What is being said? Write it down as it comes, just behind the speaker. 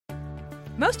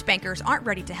Most bankers aren't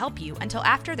ready to help you until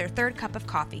after their third cup of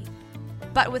coffee.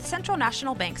 But with Central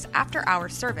National Bank's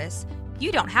after-hours service,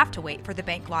 you don't have to wait for the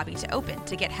bank lobby to open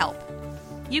to get help.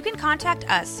 You can contact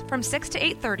us from 6 to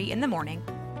 8:30 in the morning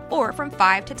or from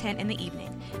 5 to 10 in the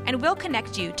evening, and we'll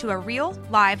connect you to a real,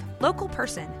 live, local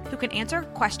person who can answer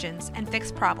questions and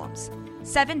fix problems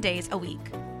 7 days a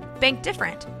week. Bank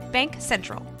different. Bank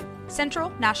Central. Central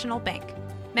National Bank.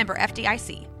 Member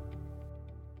FDIC.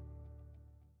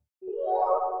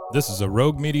 This is a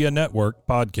Rogue Media Network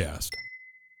podcast.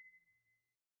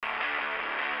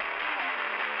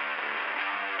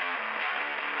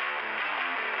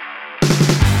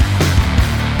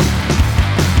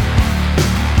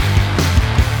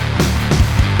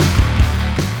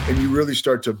 And you really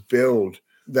start to build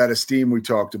that esteem we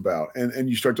talked about. And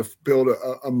you start to build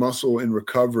a muscle in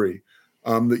recovery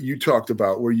that you talked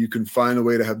about, where you can find a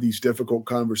way to have these difficult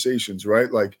conversations, right?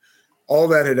 Like all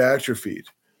that had atrophied,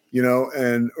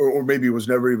 or maybe it was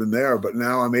never even there, but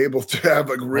now I'm able to have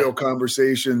like real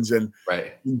conversations and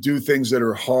do things that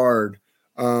are hard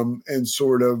and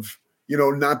sort of,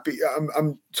 not be,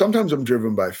 sometimes I'm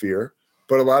driven by fear,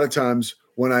 but a lot of times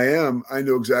when I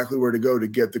know exactly where to go to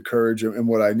get the courage and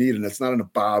what I need. And it's not in a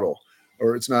bottle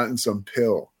or it's not in some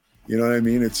pill. You know what I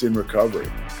mean? It's in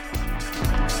recovery.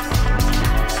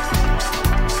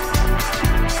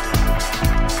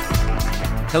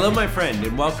 Hello, my friend,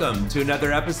 and welcome to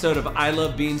another episode of I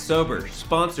Love Being Sober,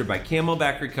 sponsored by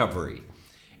Camelback Recovery,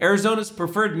 Arizona's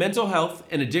preferred mental health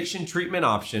and addiction treatment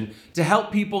option to help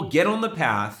people get on the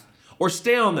path or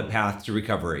stay on the path to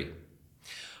recovery.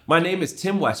 My name is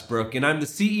Tim Westbrook, and I'm the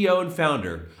CEO and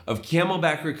founder of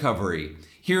Camelback Recovery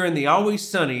here in the always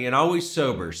sunny and always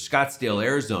sober Scottsdale,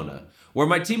 Arizona, where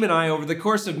my team and I, over the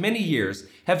course of many years,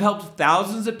 have helped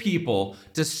thousands of people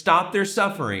to stop their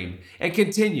suffering and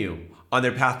continue on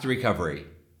their path to recovery.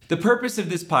 The purpose of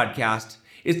this podcast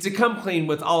is to come clean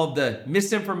with all of the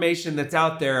misinformation that's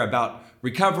out there about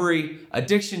recovery,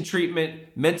 addiction treatment,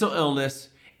 mental illness,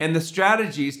 and the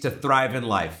strategies to thrive in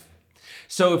life.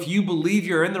 So if you believe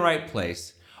you're in the right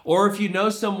place, or if you know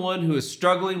someone who is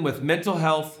struggling with mental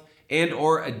health and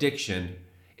or addiction,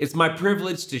 it's my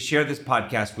privilege to share this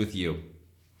podcast with you.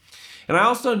 And I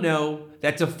also know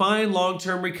that to find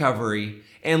long-term recovery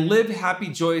and live happy,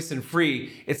 joyous, and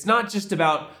free, it's not just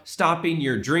about stopping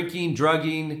your drinking,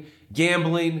 drugging,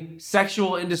 gambling,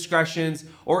 sexual indiscretions,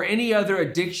 or any other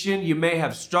addiction you may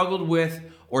have struggled with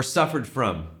or suffered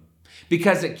from.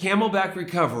 Because at Camelback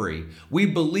Recovery, we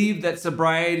believe that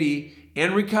sobriety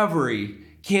and recovery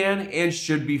can and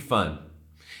should be fun.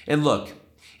 And look,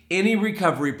 any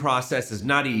recovery process is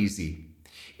not easy.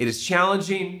 It is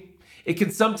challenging, it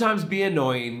can sometimes be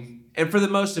annoying, and for the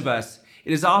most of us,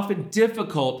 it is often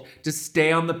difficult to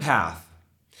stay on the path.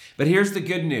 But here's the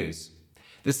good news.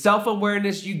 The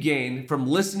self-awareness you gain from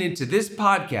listening to this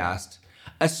podcast,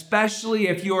 especially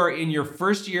if you are in your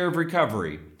first year of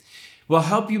recovery, will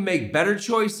help you make better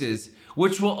choices,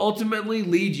 which will ultimately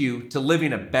lead you to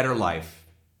living a better life.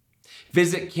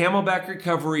 Visit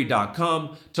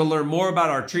camelbackrecovery.com to learn more about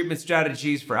our treatment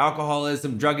strategies for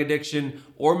alcoholism, drug addiction,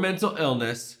 or mental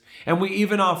illness. And we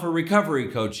even offer recovery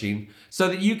coaching so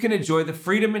that you can enjoy the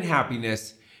freedom and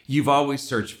happiness you've always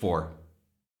searched for.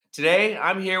 Today,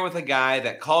 I'm here with a guy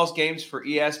that calls games for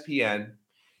ESPN.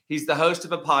 He's the host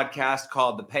of a podcast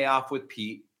called The Payoff with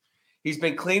Pete. He's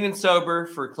been clean and sober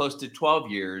for close to 12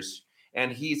 years,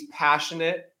 and he's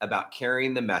passionate about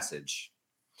carrying the message.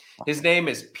 His name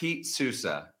is Pete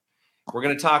Sousa. We're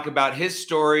going to talk about his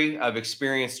story of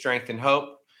experience, strength, and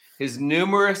hope, his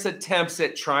numerous attempts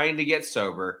at trying to get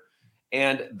sober,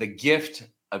 and the gift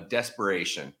of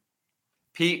desperation.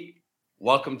 Pete,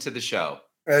 welcome to the show.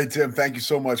 Hey, Tim, thank you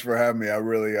so much for having me. I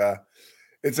really,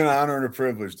 it's an honor and a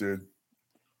privilege, dude.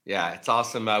 Yeah, it's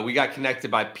awesome. We got connected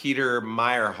by Peter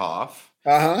Meyerhoff.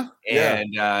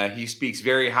 And he speaks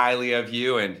very highly of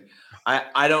you. And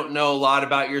I don't know a lot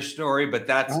about your story, but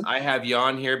I have you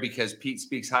on here because Pete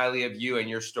speaks highly of you and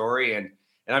your story. And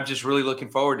I'm just really looking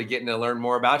forward to getting to learn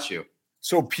more about you.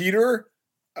 So Peter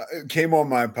came on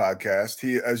my podcast.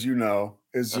 He, as you know,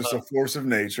 is just a force of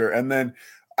nature. And then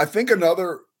I think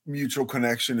another mutual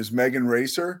connection is Megan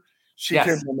Racer. She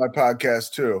came on my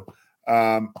podcast too.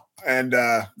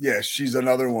 She's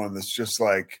another one that's just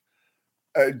like,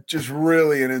 just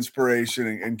really an inspiration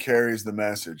and carries the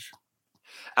message.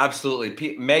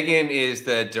 Absolutely. Megan is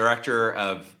the director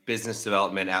of business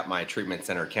development at my treatment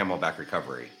center, Camelback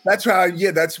Recovery. That's right.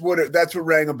 Yeah, that's what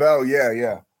rang a bell. Yeah.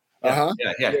 Yeah.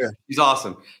 She's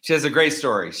awesome. She has a great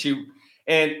story. I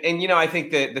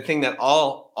think that the thing that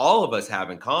all of us have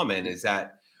in common is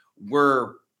that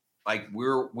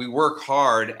we work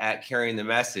hard at carrying the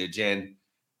message, and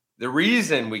the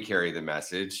reason we carry the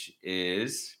message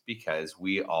is because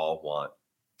we all want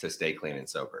to stay clean and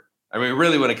sober. I mean,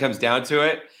 really, when it comes down to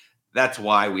it, that's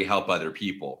why we help other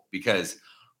people, because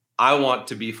I want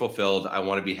to be fulfilled. I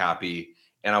want to be happy,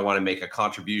 and I want to make a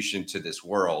contribution to this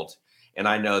world. And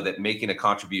I know that making a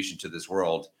contribution to this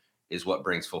world is what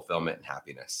brings fulfillment and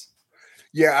happiness.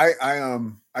 Yeah,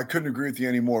 I couldn't agree with you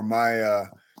anymore.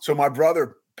 So my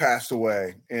brother passed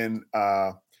away in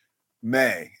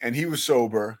May, and he was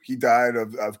sober. He died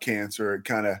of cancer. It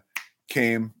kind of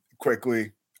came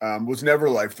quickly, was never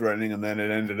life-threatening, and then it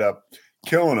ended up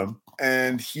killing him.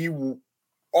 And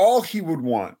all he would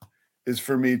want is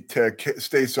for me to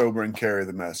stay sober and carry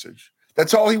the message.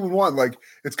 That's all he would want. Like,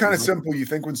 it's kind of simple. You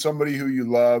think when somebody who you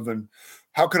love, and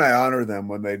how can I honor them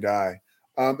when they die?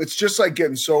 It's just like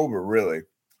getting sober, really.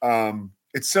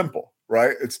 It's simple,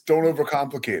 right? Don't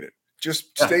overcomplicate it.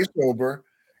 Just stay sober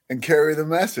and carry the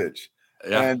message.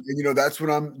 Yeah. And, that's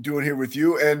what I'm doing here with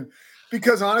you. And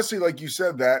because honestly, like you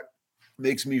said, that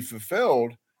makes me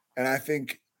fulfilled. And I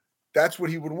think that's what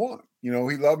he would want. He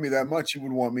loved me that much. He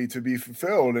would want me to be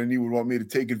fulfilled, and he would want me to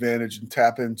take advantage and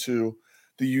tap into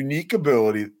the unique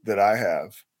ability that I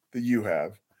have, that you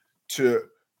have, to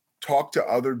talk to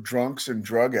other drunks and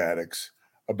drug addicts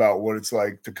about what it's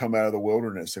like to come out of the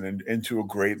wilderness and into a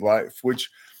great life, which,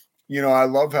 I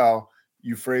love how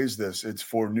you phrase this. It's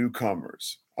for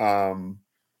newcomers. And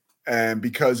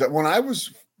because when I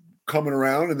was coming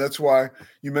around, and that's why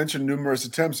you mentioned numerous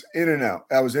attempts, in and out,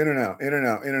 I was in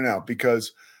and out,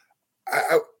 because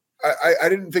I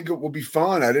didn't think it would be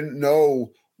fun. I didn't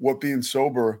know what being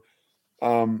sober,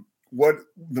 what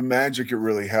the magic it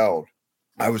really held.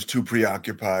 I was too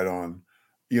preoccupied on,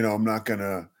 I'm not going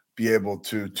to be able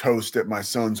to toast at my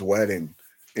son's wedding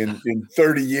in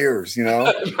 30 years,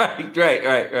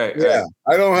 Right. Yeah.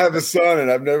 I don't have a son,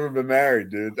 and I've never been married,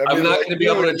 dude. I'm not going to be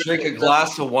able to drink a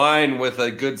glass of wine with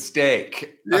a good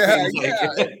steak. Yeah. And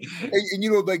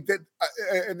like that.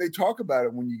 And they talk about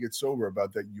it when you get sober,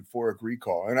 about that euphoric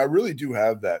recall. And I really do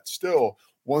have that still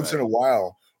once in a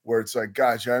while, where it's like,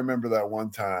 gosh, I remember that one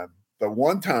time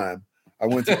I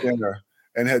went to dinner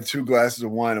and had 2 glasses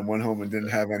of wine and went home and didn't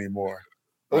have any more.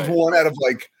 It was one out of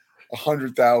like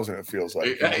 100,000. It feels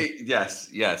like.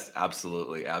 Yes,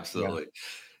 absolutely. Yeah.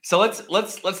 So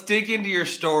let's dig into your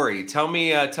story. Tell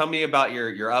me about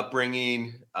your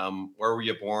upbringing. Where were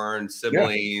you born?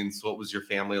 Siblings? Yeah. What was your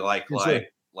family life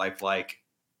like?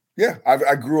 Yeah,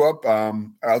 I grew up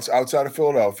outside of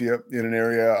Philadelphia in an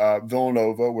area,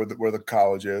 Villanova, where the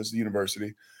college is, the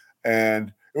university,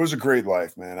 and it was a great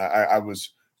life, man. I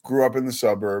grew up in the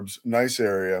suburbs, nice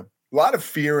area. A lot of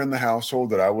fear in the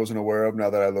household that I wasn't aware of now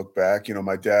that I look back.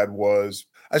 My dad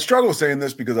I struggle saying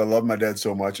this because I love my dad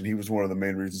so much, and he was one of the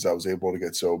main reasons I was able to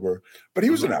get sober. But he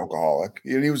was an alcoholic,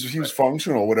 and he was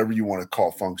functional, whatever you want to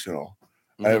call functional.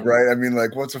 Mm-hmm. Right? I mean,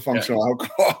 like, what's a functional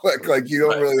alcoholic? Like, you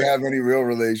don't really have any real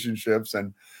relationships,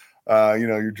 and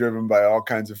you're driven by all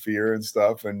kinds of fear and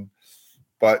stuff.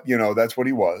 But that's what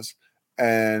he was.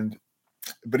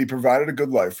 But he provided a good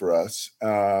life for us.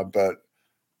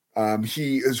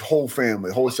 His whole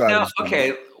family, whole side of his family.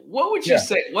 Okay, what would you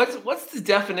say? What's the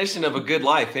definition of a good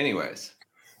life, anyways?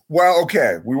 Well,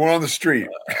 okay, we were on the street.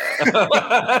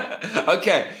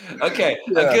 Okay. Yeah.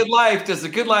 A good life. Does a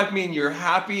good life mean you're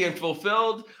happy and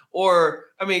fulfilled? Or,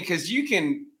 because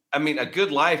a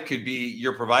good life could be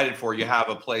you're provided for, you have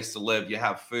a place to live, you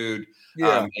have food,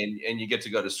 and you get to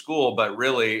go to school. But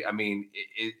really,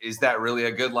 is that really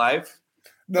a good life?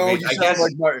 No,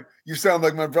 you sound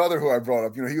like my brother who I brought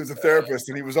up. He was a therapist,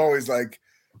 and he was always like,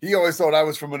 he always thought I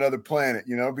was from another planet,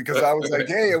 because I was like,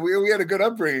 hey, we had a good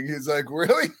upbringing. He's like,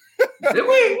 really? Did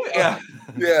we? Yeah.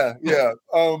 Yeah.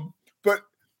 But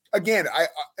again, I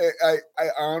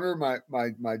honor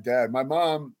my dad. My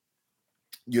mom,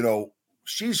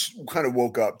 she's kind of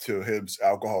woke up to his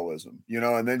alcoholism,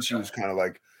 and then she was kind of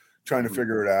like trying to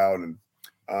figure it out.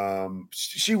 And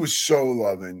she was so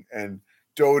loving and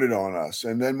doted on us.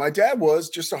 And then my dad was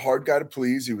just a hard guy to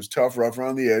please. He was tough, rough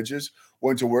around the edges,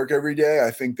 went to work every day.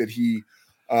 I think that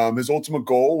his ultimate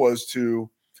goal was to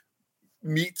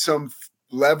meet some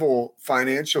level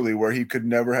financially where he could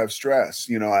never have stress,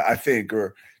 I think,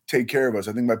 or take care of us.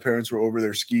 I think my parents were over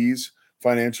their skis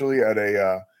financially at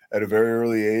a very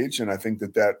early age. And I think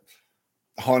that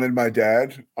haunted my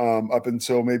dad up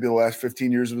until maybe the last 15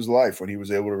 years of his life, when he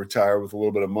was able to retire with a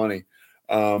little bit of money.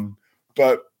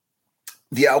 But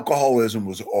the alcoholism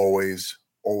was always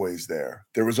there.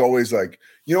 There was always like,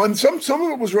 and some of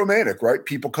it was romantic, right?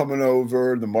 People coming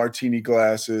over, the martini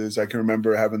glasses. I can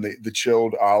remember having the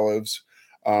chilled olives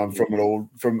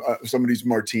from somebody's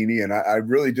martini. And I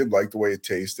really did like the way it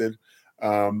tasted.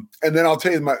 And then I'll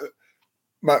tell you,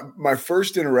 my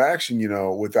first interaction,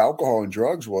 with alcohol and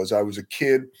drugs was I was a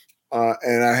kid,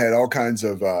 and I had all kinds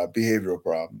of behavioral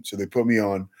problems. So they put me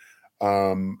on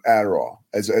Adderall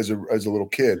as a little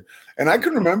kid, and I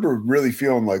can remember really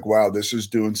feeling like, wow, this is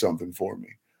doing something for me,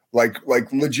 like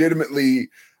legitimately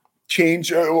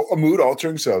change a mood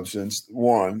altering substance,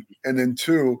 one, and then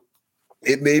two,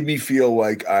 it made me feel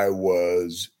like I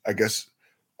was, I guess,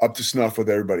 up to snuff with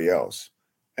everybody else.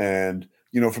 And,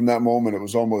 from that moment, it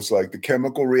was almost like the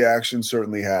chemical reaction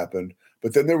certainly happened,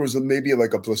 but then there was maybe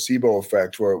like a placebo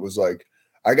effect where it was like,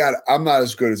 I'm not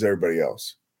as good as everybody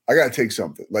else. I got to take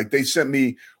something. Like they sent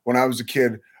me when I was a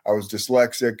kid, I was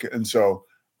dyslexic. And so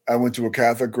I went to a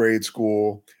Catholic grade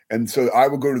school. And so I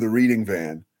would go to the reading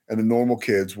van and the normal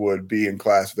kids would be in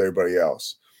class with everybody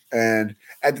else. And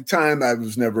at the time, I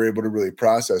was never able to really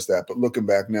process that. But looking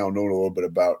back now, knowing a little bit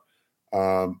about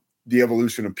the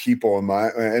evolution of people and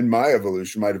my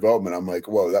evolution, my development, I'm like,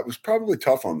 whoa, that was probably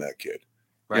tough on that kid,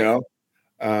 right.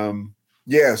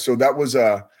 Yeah. So that was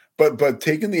but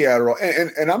taking the Adderall,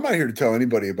 and I'm not here to tell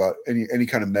anybody about any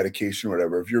kind of medication or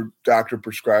whatever. If your doctor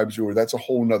prescribes you, or that's a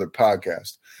whole nother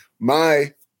podcast.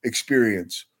 My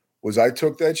experience was I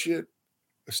took that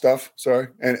stuff,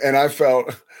 and I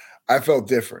felt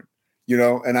different,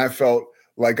 and I felt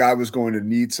like I was going to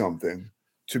need something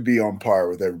to be on par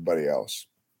with everybody else.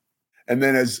 And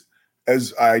then as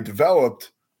I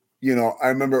developed, I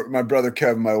remember my brother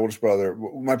Kevin, my oldest brother,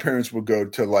 my parents would go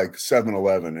to like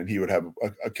 7-Eleven and he would have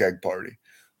a keg party,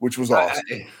 which was awesome.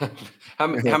 How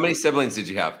many siblings did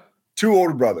you have? 2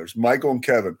 older brothers, Michael and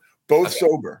Kevin, both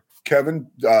sober. Kevin,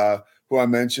 who I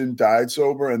mentioned, died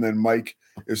sober, and then Mike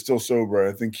is still sober.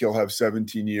 I think he'll have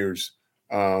 17 years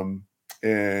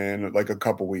in like a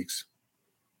couple weeks.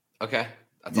 Okay.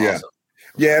 That's awesome.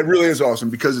 Yeah, it really is awesome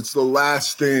because it's the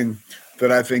last thing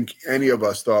that I think any of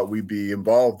us thought we'd be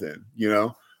involved in,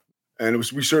 and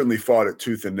we certainly fought it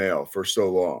tooth and nail for so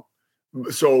long.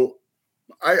 So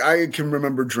I can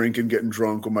remember drinking, getting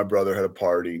drunk when my brother had a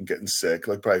party and getting sick,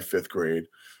 like probably 5th grade.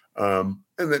 And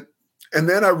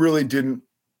then I really didn't,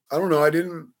 I don't know. I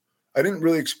didn't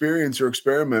really experience or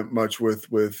experiment much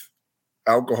with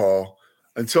alcohol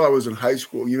until I was in high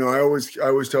school. I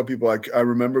always tell people, like, I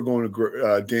remember going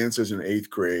to dances in 8th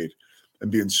grade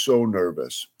and being so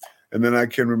nervous. And then I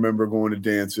can remember going to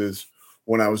dances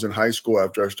when I was in high school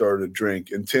after I started to drink.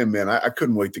 And Tim, man, I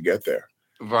couldn't wait to get there.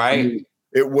 Right. I mean,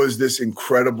 it was this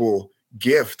incredible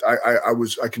gift.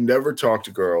 I can never talk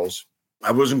to girls.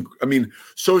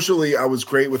 Socially, I was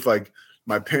great with like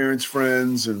my parents'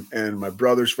 friends and my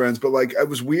brother's friends, but like, it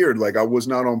was weird. Like I was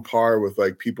not on par with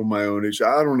like people my own age.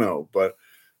 I don't know, but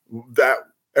that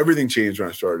everything changed when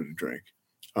I started to drink.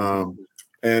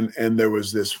 And there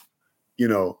was this,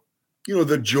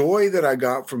 the joy that I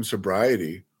got from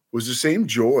sobriety was the same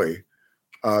joy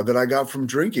that I got from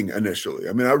drinking initially.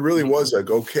 I mean, I really was like,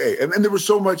 okay. And there was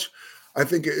so much, I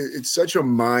think it's such a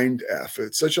mind F.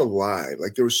 It's such a lie.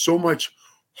 Like there was so much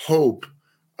hope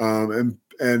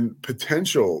and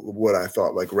potential, what I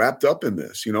thought, like wrapped up in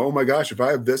this, oh my gosh, if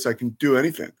I have this, I can do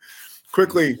anything.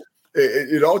 Quickly,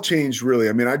 it all changed really.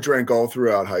 I mean, I drank all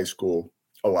throughout high school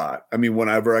a lot. I mean,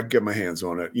 whenever I could get my hands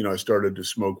on it, I started to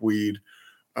smoke weed.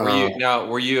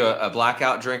 Were you a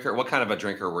blackout drinker? What kind of a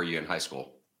drinker were you in high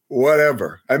school?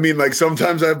 Whatever. I mean, like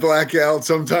sometimes I black out,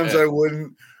 sometimes I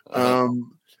wouldn't.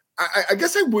 I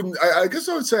guess I wouldn't. I guess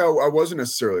I would say I wasn't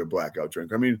necessarily a blackout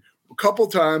drinker. I mean, a couple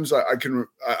times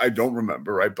I don't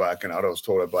remember, right? Blacking out. I was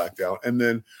told I blacked out.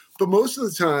 But most of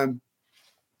the time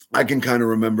I can kind of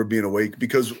remember being awake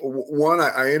because one,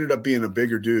 I ended up being a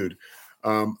bigger dude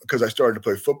because I started to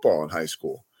play football in high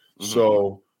school. Mm-hmm.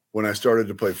 So when I started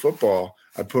to play football,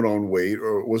 I put on weight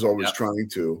or was always trying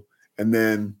to. And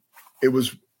then it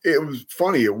was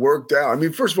funny. It worked out. I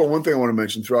mean, first of all, one thing I want to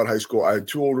mention throughout high school, I had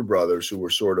 2 older brothers who were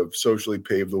sort of socially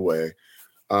paved the way.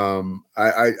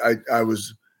 I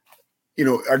was,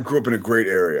 I grew up in a great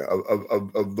area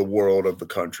of the world, of the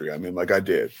country. I mean, like I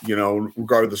did,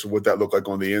 regardless of what that looked like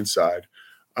on the inside.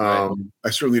 I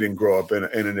certainly didn't grow up in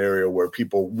an area where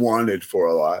people wanted for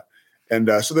a lot. And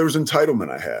so there was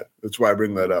entitlement I had. That's why I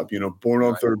bring that up. Born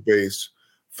on third base,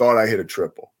 thought I hit a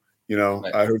triple.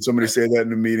 I heard somebody say that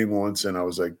in a meeting once, and I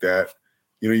was like, that,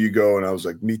 you go, and I was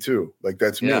like, me too. Like,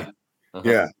 that's me. Uh-huh.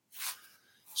 Yeah.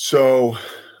 So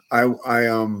I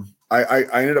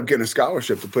ended up getting a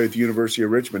scholarship to play at the University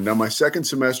of Richmond. Now, my second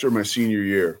semester of my senior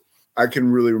year, I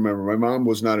can really remember my mom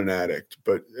was not an addict,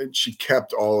 but she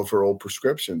kept all of her old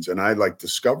prescriptions, and I like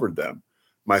discovered them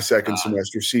my second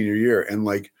semester senior year. And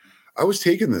like, I was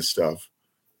taking this stuff.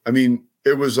 I mean,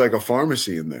 it was like a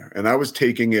pharmacy in there, and I was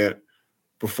taking it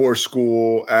before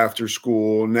school, after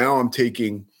school. Now I'm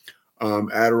taking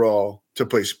Adderall to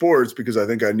play sports because I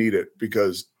think I need it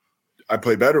because I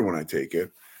play better when I take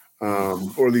it.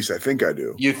 Or at least I think I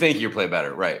do. You think you play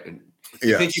better, right? You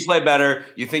Yes. think you play better.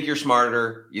 You think you're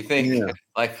smarter. You think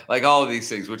like all of these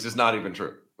things, which is not even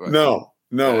true. Right? No,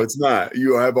 it's not.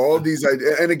 You have all these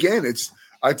ideas. And again,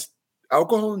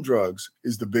 alcohol and drugs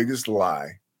is the biggest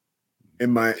lie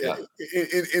in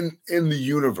in the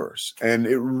universe. And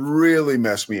it really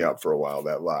messed me up for a while,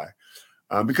 that lie.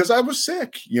 Because I was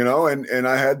sick, and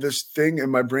I had this thing in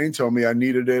my brain tell me I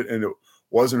needed it and it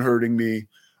wasn't hurting me.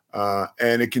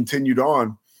 And it continued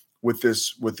on with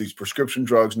these prescription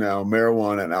drugs now,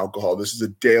 marijuana and alcohol. This is a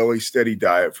daily, steady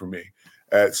diet for me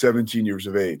at 17 years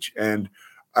of age. And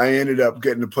I ended up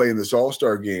getting to play in this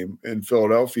all-star game in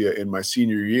Philadelphia in my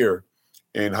senior year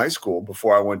in high school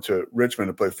before I went to Richmond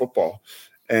to play football.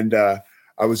 And I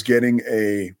was getting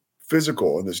a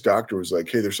physical, and this doctor was like,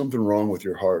 hey, there's something wrong with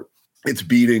your heart. It's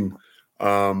beating. You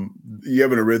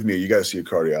have an arrhythmia. You got to see a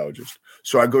cardiologist.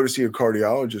 So I go to see a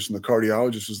cardiologist, and the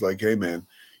cardiologist was like, hey, man,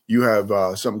 you have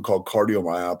something called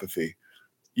cardiomyopathy.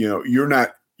 You're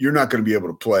not going to be able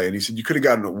to play. And he said, you could have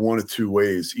gotten it one of two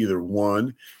ways. Either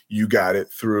one, you got it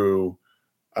through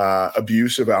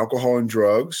abuse of alcohol and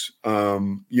drugs.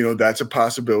 That's a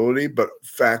possibility. But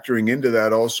factoring into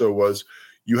that also was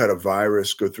you had a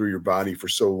virus go through your body for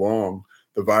so long,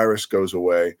 the virus goes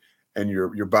away. And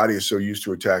your body is so used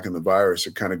to attacking the virus,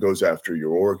 it kind of goes after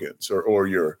your organs or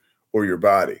your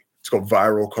body. It's called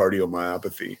viral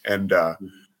cardiomyopathy. And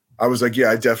I was like, yeah,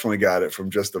 I definitely got it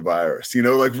from just the virus.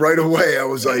 Like right away, I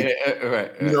was like,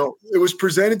 right. It was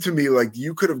presented to me like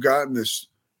you could have gotten this.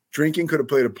 Drinking could have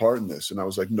played a part in this. And I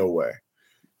was like, no way.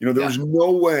 There was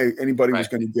no way anybody was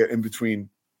going to get in between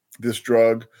this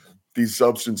drug, these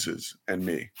substances, and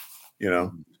me.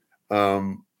 And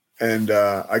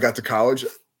I got to college.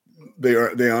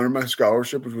 They honored my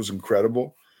scholarship, which was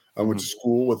incraful. I went to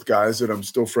school with guys that I'm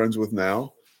still friends with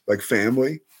now, like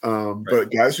family,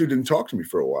 but guys who didn't talk to me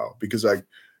for a while because I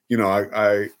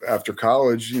after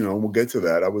college, we'll get to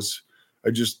that.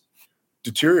 I just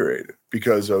deteriorated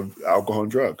because of alcohol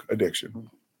and drug addiction.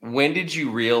 When did you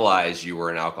realize you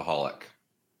were an alcoholic?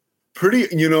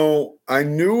 I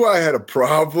knew I had a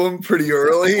problem pretty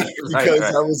early because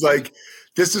I was like,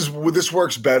 this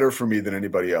works better for me than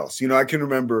anybody else. I can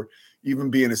remember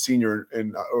even being a senior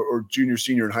or junior,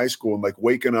 senior in high school and like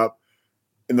waking up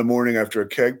in the morning after a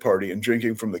keg party and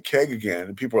drinking from the keg again.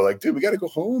 And people are like, dude, we got to go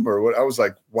home or what? I was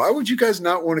like, why would you guys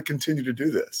not want to continue to do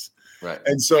this? Right.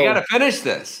 And so you got to finish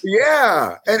this.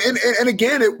 Yeah. And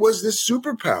again, it was this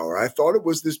superpower. I thought it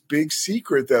was this big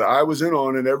secret that I was in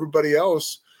on and everybody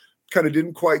else kind of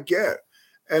didn't quite get.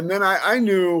 And then I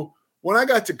knew when I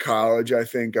got to college, I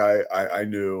think I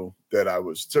knew that I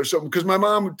was so because my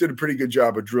mom did a pretty good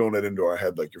job of drilling it into our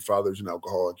head. Like your father's an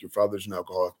alcoholic,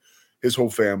 his whole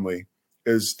family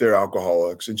they're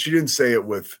alcoholics. And she didn't say it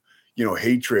with,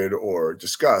 hatred or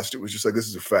disgust. It was just like, this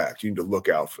is a fact. You need to look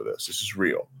out for this. This is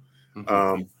real.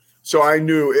 Mm-hmm. So I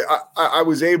knew I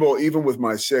was able, even with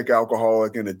my sick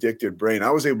alcoholic and addicted brain,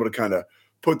 I was able to kind of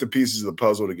put the pieces of the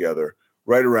puzzle together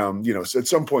right around, so at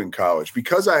some point in college,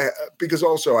 because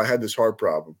also I had this heart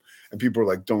problem and people were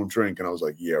like, don't drink. And I was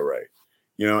like, yeah, right.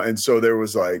 And so there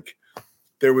was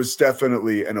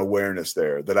definitely an awareness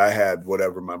there that I had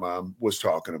whatever my mom was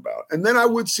talking about. And then I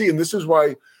would see, and this is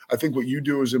why I think what you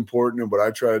do is important and what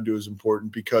I try to do is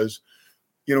important because,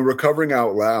 recovering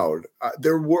out loud,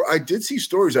 I did see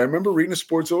stories. I remember reading a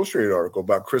Sports Illustrated article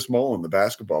about Chris Mullin, the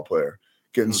basketball player,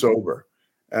 getting sober.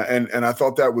 And I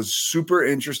thought that was super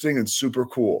interesting and super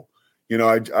cool.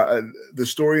 The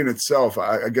story in itself,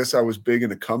 I guess I was big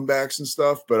into comebacks and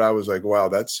stuff, but I was like, wow,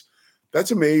 that's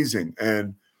amazing.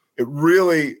 And it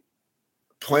really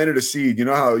planted a seed. You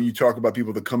know how you talk about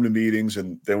people that come to meetings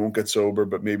and they won't get sober,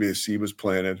 but maybe a seed was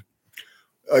planted.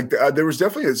 Like there was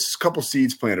definitely a couple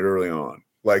seeds planted early on.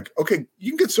 Like, okay,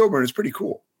 you can get sober and it's pretty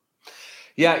cool.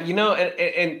 Yeah.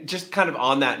 And just kind of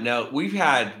on that note, we've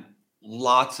had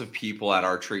lots of people at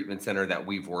our treatment center that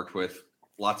we've worked with,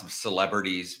 lots of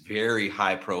celebrities, very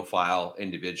high profile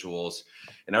individuals.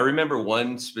 And I remember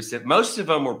one specific, most of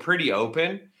them were pretty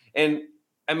open. And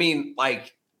I mean,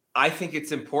 like, I think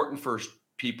it's important for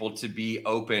people to be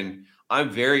open. I'm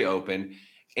very open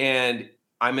and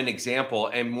I'm an example.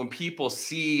 And when people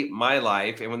see my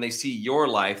life and when they see your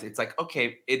life, it's like,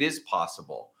 okay, it is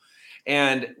possible.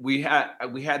 And we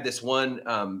had this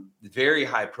one very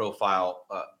high profile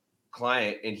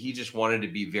client, and he just wanted to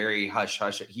be very hush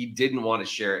hush. He didn't want to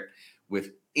share it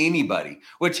with anybody,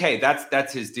 which, hey,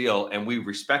 that's his deal. And we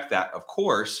respect that, of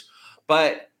course.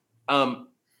 But I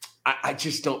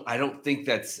don't think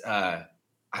that's, I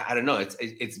don't know.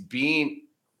 It's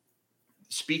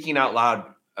speaking out loud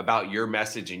about your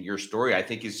message and your story, I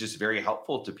think is just very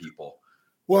helpful to people.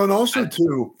 Well, and also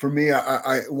too, for me,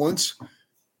 I once,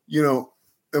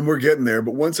 and we're getting there,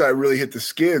 but once I really hit the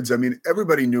skids, I mean,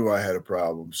 everybody knew I had a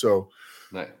problem. So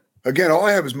again, all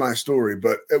I have is my story,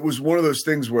 but it was one of those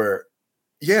things where,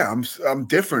 yeah, I'm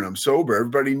different. I'm sober.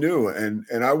 Everybody knew. And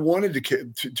I wanted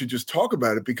to just talk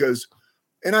about it because,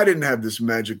 and I didn't have this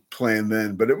magic plan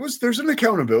then, but there's an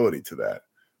accountability to that.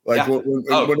 Like when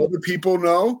other people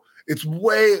know, it's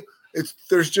more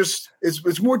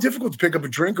difficult to pick up a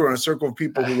drink around a circle of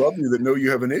people who love you that know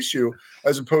you have an issue,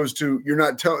 as opposed to you're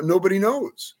not telling, nobody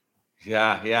knows.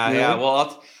 Yeah.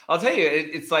 Well, I'll tell you,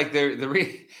 it's like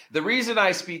the reason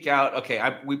I speak out. Okay,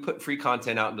 we put free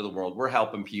content out into the world. We're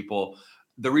helping people.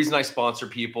 The reason I sponsor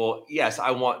people, yes,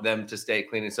 I want them to stay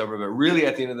clean and sober, but really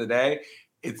at the end of the day,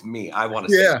 it's me. I want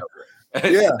to stay sober.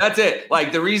 Yeah. That's it.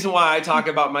 Like the reason why I talk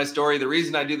about my story, the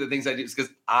reason I do the things I do is because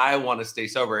I want to stay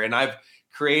sober. And I've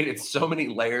created so many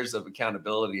layers of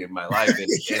accountability in my life. And,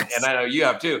 yes. and I know you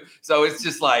have too. So it's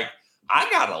just like, I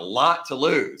got a lot to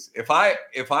lose. If I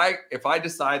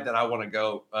decide that I want to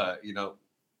go,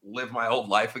 live my old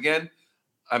life again,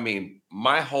 I mean,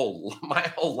 my whole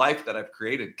life that I've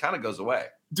created kind of goes away.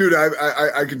 Dude,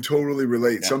 I can totally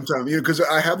relate. Sometimes, because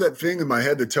I have that thing in my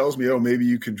head that tells me, oh, maybe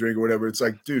you can drink or whatever. It's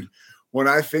like, dude, when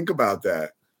I think about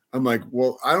that, I'm like,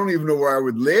 well, I don't even know where I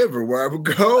would live or where I would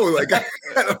go. Like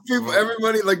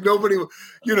everybody, like nobody,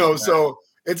 so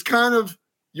it's kind of,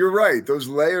 you're right. Those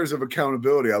layers of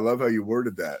accountability, I love how you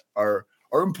worded that, are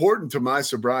important to my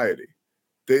sobriety.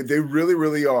 They really,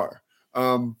 really are.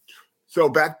 So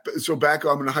back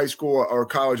I'm in high school or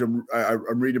college. I'm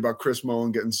reading about Chris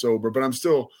Mullen getting sober, but I'm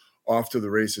still off to the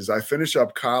races. I finish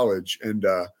up college and,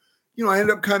 I ended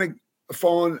up kind of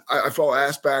I fall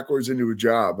ass backwards into a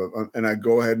job and I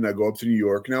go ahead and I go up to New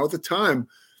York. Now at the time,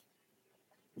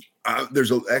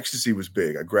 ecstasy was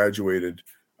big. I graduated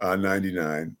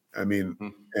 99. I mean,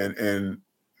 and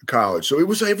college. So it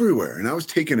was everywhere. And I was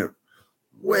taking it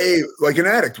way like an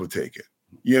addict would take it,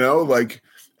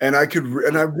 and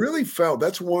I really felt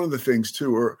that's one of the things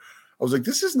too, or I was like,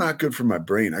 this is not good for my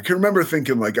brain. I can remember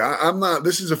thinking like,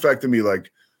 this is affecting me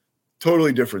like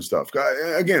totally different stuff.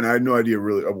 Again, I had no idea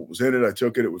really what was in it. I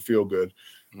took it. It would feel good.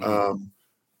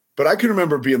 But I can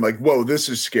remember being like, whoa, this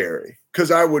is scary.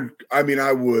 Cause I would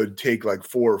take like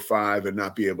 4 or 5 and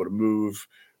not be able to move.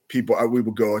 We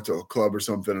would go to a club or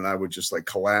something and I would just like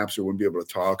collapse or wouldn't be able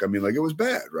to talk. I mean, like it was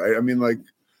bad, right? I mean, like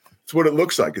it's what it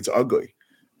looks like. It's ugly.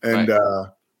 And,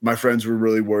 my friends were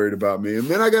really worried about me. And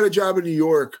then I got a job in New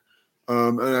York.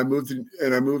 And I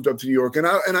moved up to New York. And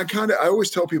I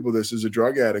always tell people this as a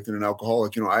drug addict and an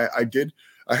alcoholic, I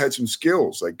had some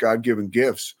skills, like God-given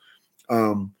gifts.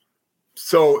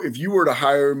 So if you were to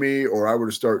hire me or I were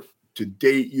to start to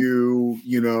date you,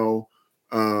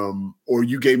 or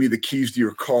you gave me the keys to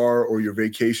your car or your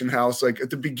vacation house, like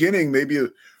at the beginning, maybe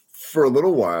for a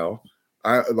little while,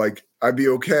 I'd be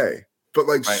okay. But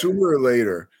like sooner or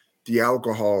later, the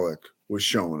alcoholic was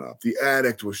showing up. The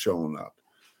addict was showing up.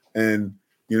 And,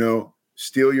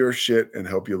 steal your shit and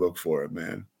help you look for it,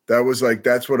 man.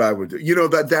 That's what I would do.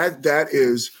 That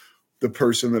is the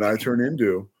person that I turn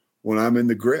into when I'm in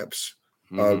the grips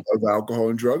of alcohol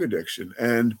and drug addiction.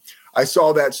 And I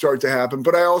saw that start to happen.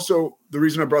 But the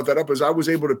reason I brought that up is I was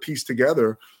able to piece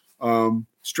together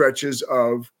stretches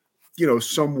of,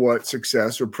 somewhat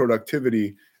success or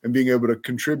productivity and being able to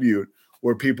contribute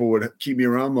where people would keep me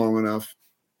around long enough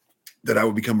that I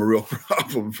would become a real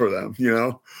problem for them,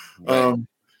 Right.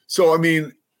 So, I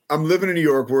mean, I'm living in New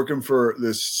York, working for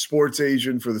this sports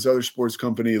agent for this other sports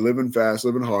company, living fast,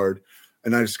 living hard.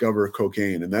 And I discover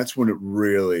cocaine. And that's when it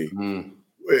really,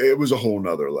 it was a whole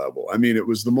nother level. I mean, it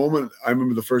was the moment I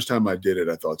remember the first time I did it,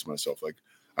 I thought to myself, like,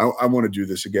 I want to do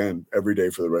this again every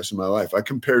day for the rest of my life. I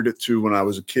compared it to when I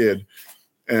was a kid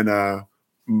and,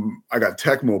 I got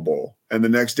Tecmo Bowl. And the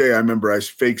next day I remember I was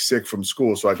fake sick from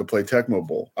school so I could play Tecmo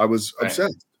Bowl. I was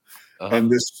obsessed.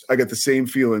 And I got the same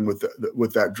feeling with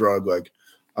that drug. Like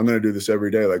I'm going to do this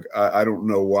every day. Like I don't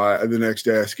know why. The next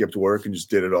day I skipped work and just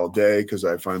did it all day because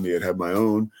I finally had my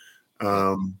own.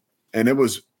 And it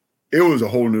was a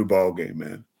whole new ball game,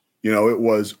 man. It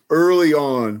was early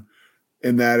on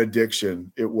in that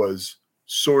addiction. It was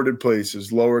sorted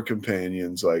places, lower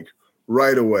companions, like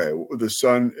right away. The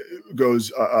sun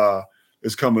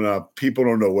is coming up. People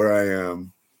don't know where I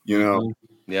am,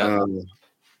 Yeah.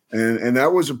 And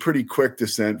that was a pretty quick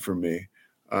descent for me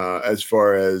as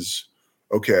far as,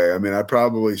 okay, I mean, I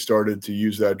probably started to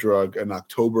use that drug in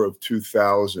October of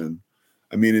 2000.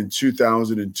 I mean, in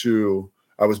 2002,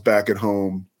 I was back at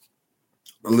home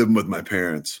living with my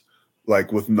parents,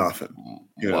 like with nothing.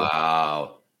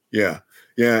 Wow. Yeah.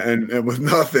 Yeah, and with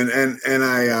nothing, and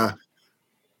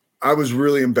I was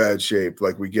really in bad shape,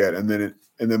 like we get, and then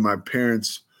my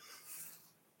parents,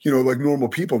 like normal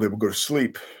people, they would go to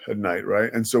sleep at night,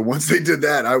 right? And so once they did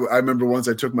that, I remember once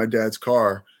I took my dad's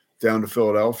car down to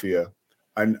Philadelphia,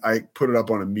 I put it up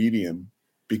on a median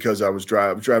because I was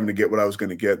driving to get what I was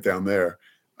going to get down there,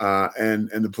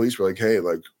 and the police were like, hey,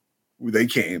 like they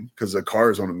came because the car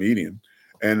is on a median,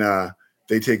 and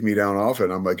they take me down off it.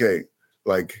 And I'm like, hey,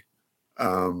 like.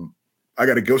 I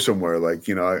got to go somewhere. Like,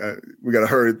 we got to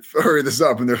hurry this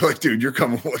up. And they're like, dude, you're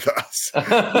coming with us. And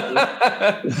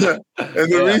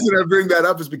the reason I bring that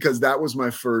up is because that was my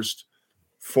first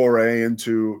foray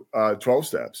into 12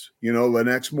 steps. The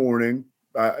next morning,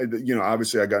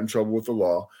 obviously I got in trouble with the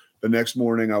law. The next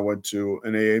morning I went to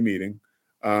an AA meeting.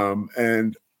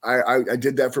 And I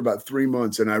did that for about 3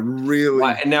 months. And I really.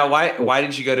 Why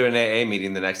did you go to an AA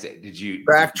meeting the next day? Did you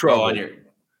back trouble on your.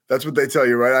 That's what they tell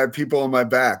you, right? I have people on my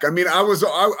back. I mean, I was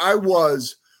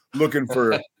looking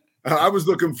for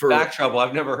back trouble.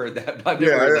 I've never heard that. I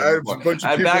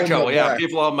had back trouble. Yeah,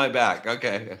 people on my back.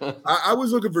 Okay. I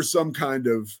was looking for some kind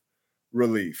of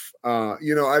relief. I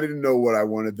didn't know what I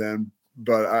wanted then,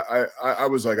 but I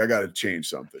was like, I got to change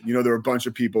something. There were a bunch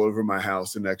of people over my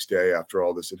house the next day after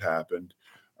all this had happened.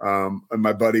 And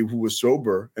my buddy who was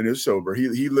sober and is sober,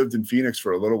 he lived in Phoenix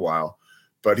for a little while,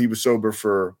 but he was sober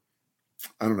for,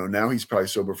 I don't know. Now he's probably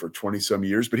sober for 20 some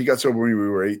years, but he got sober when we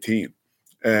were 18.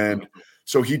 And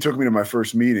so he took me to my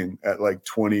first meeting at like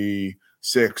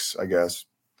 26, I guess.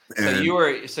 And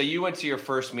so you went to your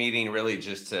first meeting really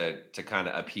just to kind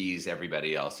of appease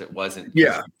everybody else. It wasn't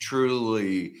you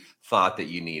truly thought that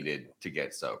you needed to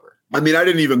get sober. I mean, I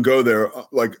didn't even go there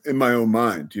like in my own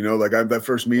mind, that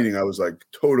first meeting, I was like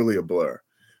totally a blur,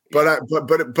 but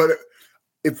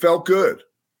it felt good.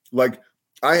 Like,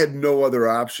 I had no other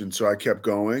option, so I kept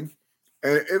going,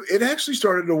 and it actually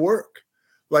started to work.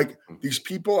 Like, these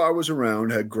people I was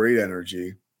around had great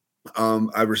energy.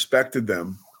 I respected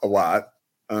them a lot,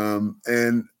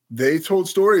 and they told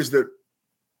stories that,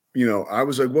 I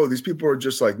was like, whoa, these people are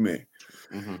just like me.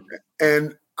 Mm-hmm.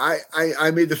 And I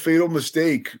made the fatal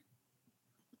mistake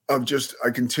of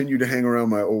I continued to hang around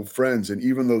my old friends, and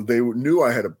even though they knew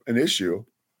I had an issue,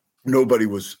 nobody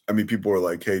was, people were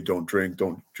like, hey, don't drink,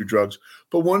 don't do drugs.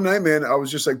 But one night, man, I was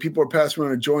just like, people are passing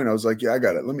around a joint. I was like, yeah, I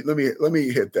got it. Let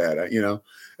me hit that,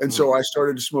 And so I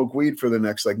started to smoke weed for the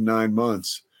next 9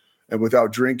 months and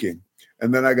without drinking.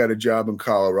 And then I got a job in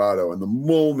Colorado. And the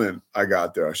moment I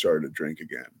got there, I started to drink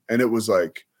again. And it was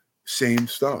like, same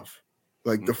stuff.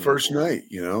 Like the first night,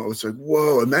 it was like,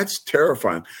 whoa. And that's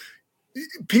terrifying.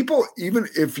 People, even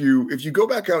if you go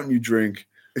back out and you drink,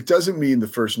 it doesn't mean the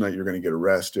first night you're going to get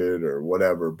arrested or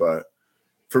whatever. But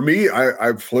for me,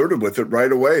 I flirted with it right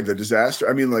away. The disaster.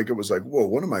 It was like, whoa,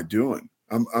 what am I doing?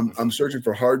 I'm searching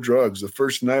for hard drugs. The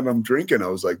first night I'm drinking, I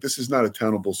was like, this is not a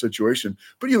tenable situation.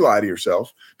 But you lie to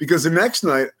yourself, because the next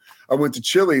night I went to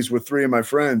Chili's with 3 of my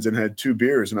friends and had 2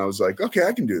 beers, and I was like, okay,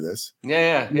 I can do this.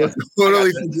 Yeah.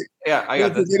 Totally. I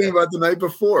got forgetting about the night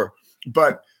before.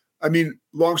 But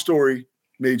long story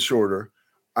made shorter,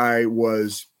 I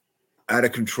was out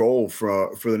of control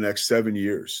for the next 7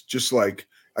 years. Just like,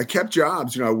 I kept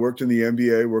jobs. I worked in the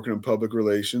NBA, working in public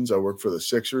relations. I worked for the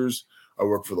Sixers. I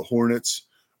worked for the Hornets.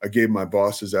 I gave my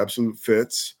bosses absolute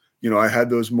fits. I had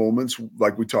those moments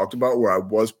like we talked about where I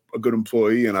was a good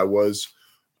employee and I was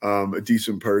a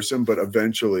decent person, but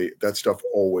eventually that stuff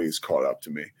always caught up to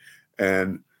me.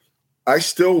 And I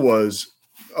still was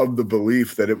of the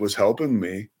belief that it was helping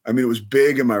me. It was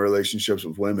big in my relationships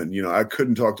with women. I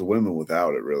couldn't talk to women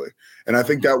without it, really. And I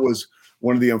think that was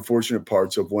one of the unfortunate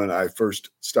parts of when I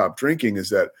first stopped drinking, is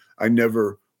that I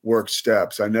never worked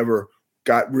steps. I never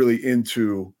got really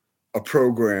into a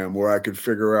program where I could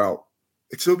figure out,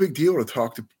 it's no big deal to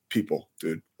talk to people,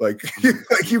 dude. Like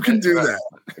you can do that.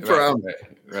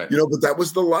 Right. But that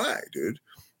was the lie, dude.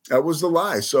 That was the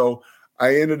lie. So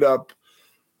I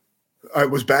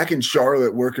was back in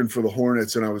Charlotte working for the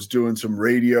Hornets, and I was doing some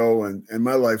radio, and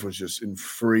my life was just in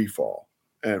free fall.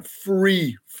 And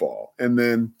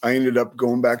then I ended up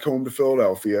going back home to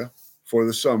Philadelphia for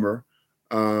the summer.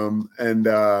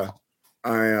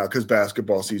 Because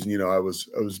basketball season,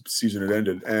 season had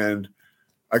ended, and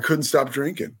I couldn't stop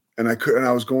drinking, and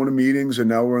I was going to meetings, and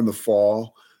now we're in the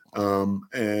fall,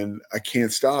 and I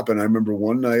can't stop. And I remember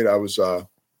one night I was,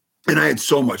 and I had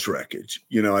so much wreckage,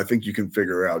 I think you can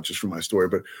figure out just from my story,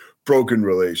 but broken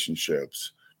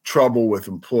relationships, trouble with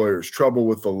employers, trouble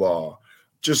with the law,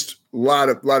 just a lot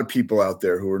of people out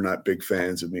there who were not big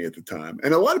fans of me at the time.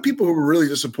 And a lot of people who were really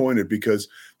disappointed because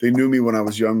they knew me when I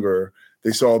was younger.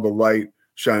 They saw the light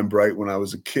shine bright when I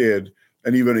was a kid.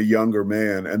 and even a younger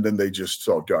man, and then they just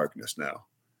saw darkness now.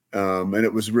 And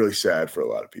it was really sad for a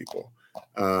lot of people.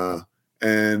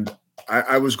 And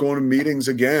I was going to meetings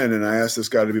again, and I asked this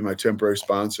guy to be my temporary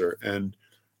sponsor. And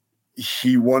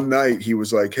one night he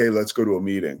was like, hey, let's go to a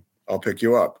meeting. I'll pick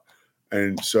you up.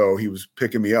 And so he was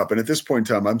picking me up. And at this point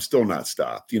in time, I'm still not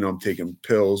stopped. I'm taking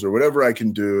pills or whatever I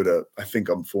can do I think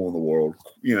I'm fooling the world,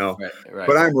 Right.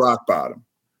 But I'm rock bottom,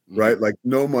 Mm-hmm. right? Like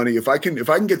no money. If I can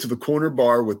get to the corner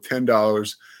bar with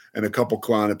 $10 and a couple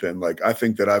Klonopin, like I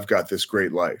think that I've got this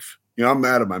great life. I'm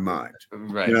out of my mind.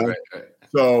 Right.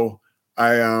 So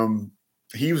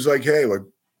he was like, hey, like,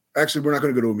 actually, we're not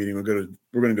going to go to a meeting. We're going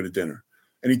to go to dinner.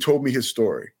 And he told me his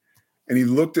story. And he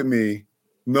looked at me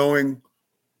knowing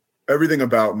everything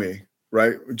about me,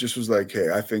 right? It just was like, hey,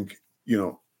 I think,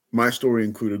 my story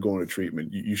included going to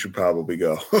treatment. You should probably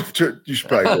go. You should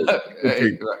probably go.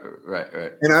 Right.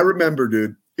 And I remember,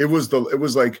 dude, it was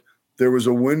like there was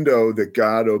a window that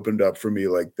God opened up for me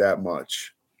like that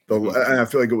much. And I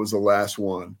feel like it was the last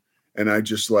one. And I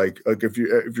just like if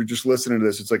you're just listening to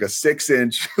this, it's like a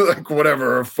 6-inch, like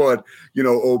whatever, a foot,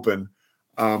 open,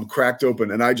 cracked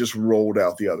open. And I just rolled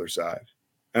out the other side.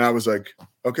 And I was like,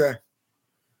 okay.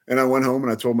 And I went home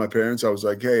and I told my parents, I was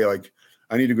like, hey, like,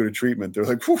 I need to go to treatment. They're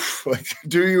like, woof, like,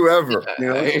 do you ever?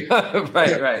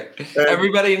 Right.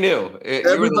 Everybody knew.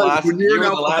 You were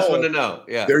the last one to know.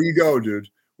 Yeah. There you go, dude.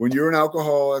 When you're an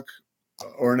alcoholic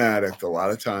or an addict, a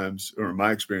lot of times, or in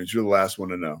my experience, you're the last one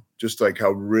to know. Just like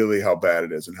how bad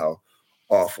it is and how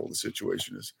awful the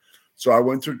situation is. So I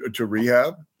went to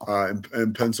rehab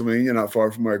in Pennsylvania, not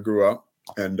far from where I grew up,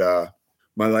 and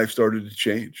my life started to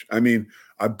change. I mean,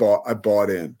 I bought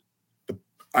in.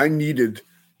 I needed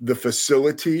the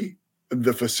facilitation,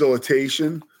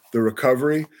 the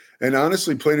recovery, and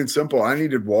honestly, plain and simple, I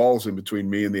needed walls in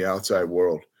between me and the outside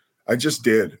world. I just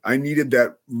did. I needed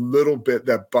that little bit,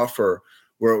 that buffer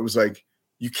where it was like,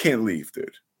 you can't leave,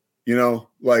 dude.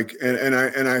 Like,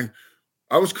 I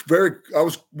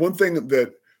was one thing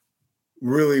that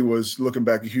really was, looking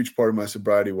back, a huge part of my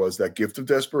sobriety was that gift of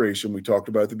desperation we talked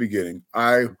about at the beginning.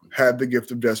 I had the gift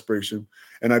of desperation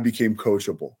and I became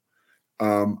coachable.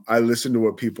 I listened to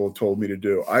what people told me to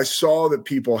do. I saw that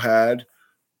people had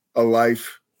a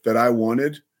life that I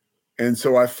wanted. And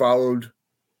so I followed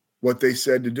what they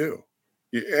said to do.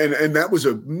 And that was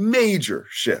a major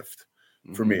shift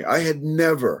for me. I had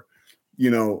never,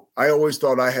 I always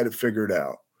thought I had it figured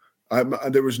out.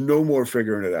 There was no more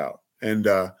figuring it out. And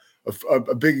a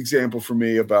big example for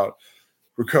me about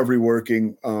recovery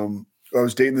working, I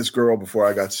was dating this girl before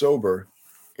I got sober.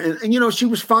 And she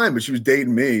was fine, but she was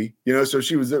dating me, so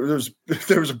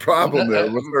there was a problem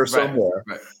there with her somewhere.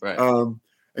 Right.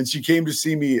 And she came to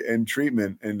see me in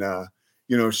treatment, and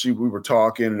we were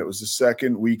talking, and it was the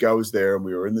second week I was there, and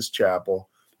we were in this chapel,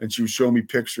 and she was showing me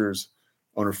pictures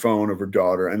on her phone of her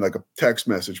daughter, and like a text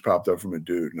message popped up from a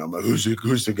dude, and I'm like, who's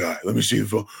the guy? Let me see the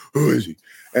phone. Who is he?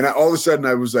 And all of a sudden,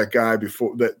 I was that guy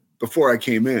before I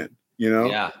came in,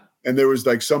 Yeah. And there was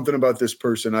like something about this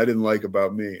person I didn't like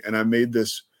about me, and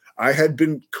I had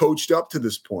been coached up to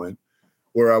this point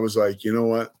where I was like, you know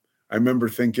what? I remember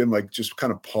thinking, like, just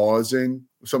kind of pausing,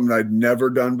 something I'd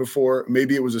never done before.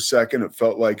 Maybe it was a second. It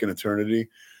felt like an eternity.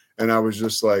 And I was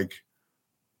just like,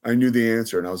 I knew the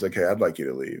answer. And I was like, hey, I'd like you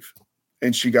to leave.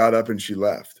 And she got up and she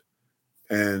left.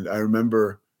 And I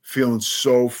remember feeling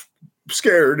so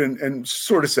scared and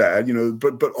sort of sad,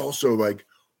 but also like,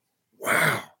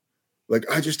 wow, like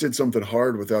I just did something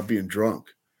hard without being drunk.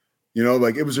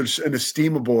 Like it was an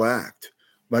esteemable act.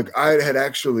 Like I had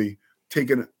actually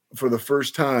taken, for the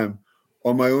first time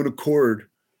on my own accord,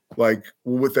 like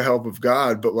with the help of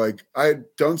God, but like I had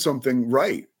done something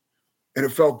right and it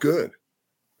felt good.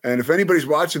 And if anybody's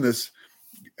watching this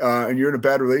and you're in a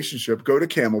bad relationship, go to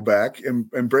Camelback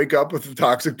and break up with a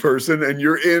toxic person. And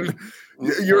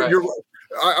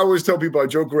I always tell people, I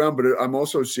joke around, but I'm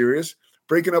also serious.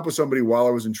 Breaking up with somebody while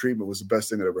I was in treatment was the best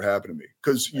thing that ever happened to me.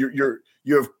 Cause you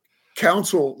have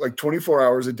counsel like 24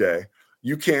 hours a day.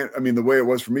 You can't, the way it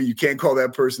was for me, you can't call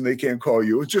that person. They can't call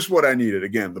you. It's just what I needed.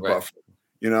 Again, the buffer,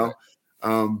 Right.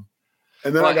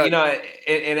 And then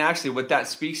and actually what that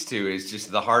speaks to is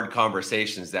just the hard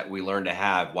conversations that we learn to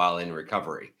have while in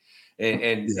recovery.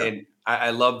 And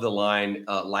I love the line,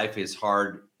 life is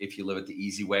hard if you live it the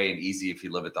easy way and easy if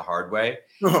you live it the hard way.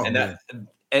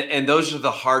 And those are the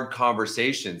hard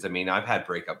conversations. I've had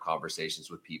breakup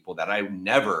conversations with people that I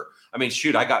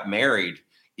got married,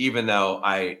 even though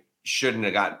I shouldn't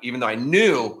have gotten, even though I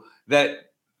knew that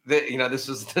this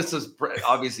was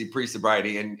obviously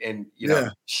pre-sobriety and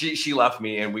she left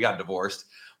me and we got divorced,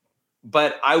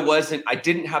 but I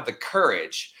didn't have the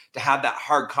courage to have that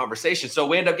hard conversation. So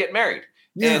we ended up getting married.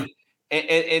 Yeah.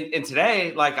 And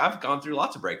today, like I've gone through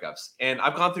lots of breakups, and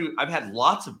I've had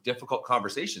lots of difficult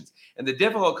conversations, and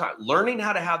learning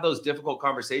how to have those difficult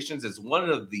conversations is one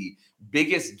of the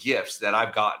biggest gifts that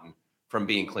I've gotten from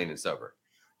being clean and sober.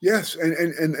 Yes,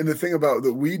 and the thing about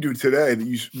that we do today that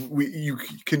you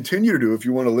continue to do if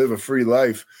you want to live a free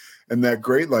life, and that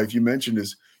great life you mentioned,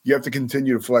 is you have to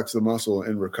continue to flex the muscle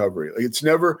in recovery. Like it's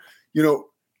never,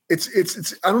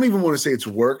 it's I don't even want to say it's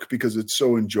work because it's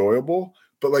so enjoyable,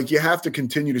 but like you have to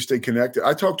continue to stay connected.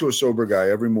 I talk to a sober guy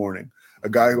every morning, a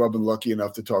guy who I've been lucky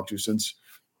enough to talk to since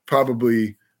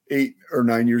probably 8 or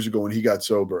 9 years ago when he got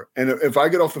sober. And if I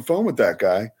get off the phone with that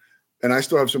guy and I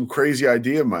still have some crazy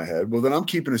idea in my head, well, then I'm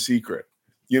keeping a secret,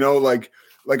 like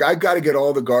I got to get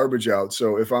all the garbage out.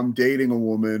 So if I'm dating a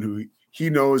woman who he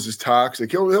knows is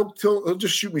toxic, he'll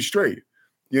just shoot me straight.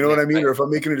 You know what I mean? Or if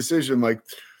I'm making a decision,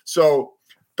 so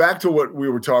back to what we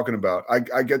were talking about,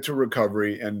 I get to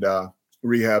recovery and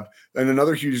rehab. And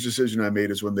another huge decision I made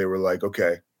is when they were like,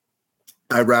 okay,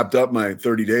 I wrapped up my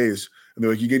 30 days and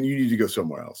they're like, you need to go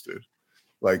somewhere else, dude.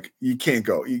 Like you can't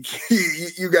go,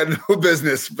 you got no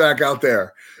business back out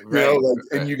there,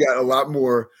 and you got a lot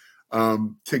more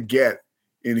to get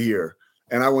in here.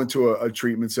 And I went to a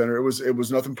treatment center. It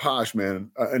was nothing posh, man,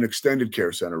 an extended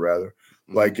care center rather,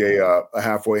 like a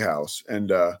halfway house.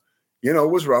 And, it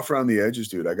was rough around the edges,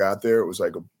 dude. I got there. It was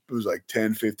like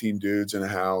 10, 15 dudes in a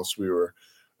house. We were,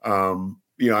 I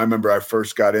remember I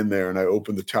first got in there and I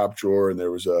opened the top drawer and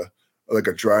there was a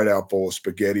dried out bowl of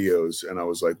SpaghettiOs. And I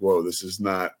was like, whoa, this is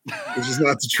not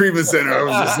the treatment center. I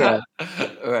was just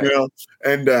there,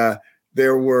 and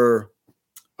there were,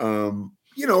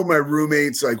 my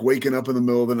roommates like waking up in the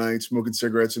middle of the night, smoking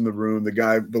cigarettes in the room. The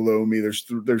guy below me, there's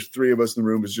 3 of us in the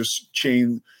room, is just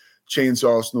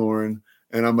chainsaw snoring.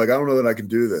 And I'm like, I don't know that I can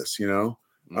do this,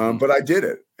 but I did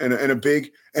it. And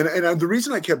the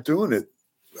reason I kept doing it,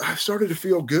 I started to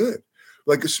feel good.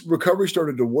 Like recovery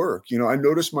started to work. I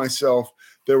noticed myself,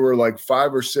 there were like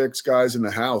 5 or 6 guys in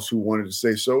the house who wanted to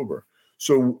stay sober.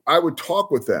 So I would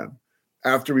talk with them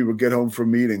after we would get home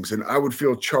from meetings and I would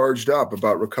feel charged up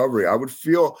about recovery.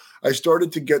 I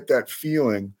started to get that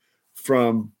feeling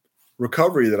from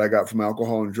recovery that I got from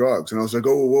alcohol and drugs. And I was like,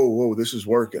 oh, whoa, this is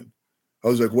working. I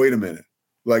was like, wait a minute.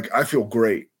 Like, I feel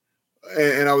great.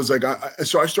 And I was like,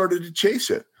 so I started to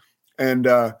chase it. And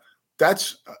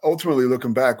that's ultimately,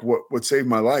 looking back, what saved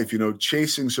my life,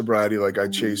 chasing sobriety like I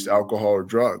chased alcohol or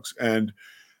drugs. And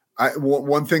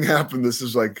one thing happened. This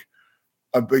is like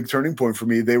a big turning point for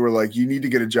me. They were like, you need to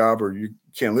get a job or you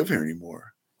can't live here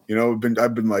anymore. I've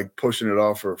been like pushing it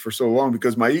off for so long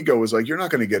because my ego was like, you're not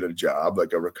going to get a job,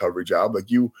 like a recovery job. Like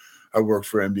I worked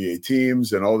for NBA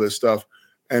teams and all this stuff.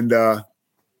 And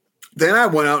then I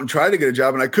went out and tried to get a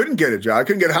job and I couldn't get a job. I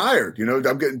couldn't get hired.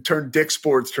 I'm getting Dick's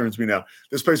Sports turns me now.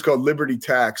 This place called Liberty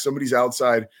Tax. Somebody's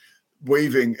outside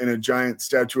waving in a giant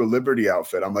Statue of Liberty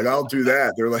outfit. I'm like, I'll do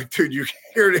that. They're like, dude, you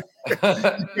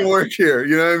can work here.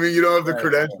 You know what I mean? You don't have the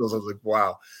credentials. I was like,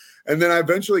 wow. And then I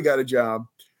eventually got a job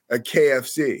at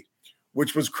KFC,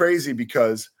 which was crazy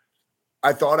because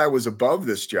I thought I was above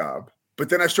this job. But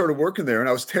then I started working there and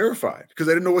I was terrified because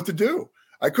I didn't know what to do.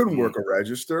 I couldn't work a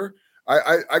register.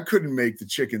 I couldn't make the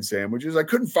chicken sandwiches. I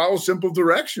couldn't follow simple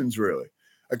directions, really.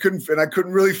 I couldn't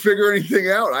really figure anything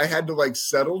out. I had to like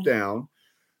settle down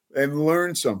and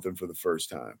learn something for the first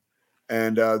time.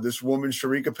 And this woman,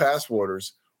 Sharika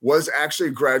Passwaters, was actually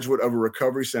a graduate of a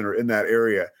recovery center in that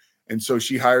area. And so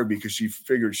she hired me because she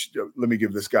figured, let me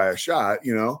give this guy a shot,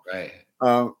 Right.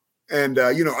 I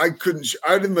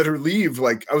didn't let her leave.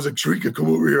 Like, I was like, Sharika, come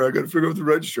over here. I got to figure out the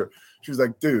register. She was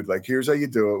like, dude, like, here's how you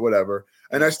do it, whatever.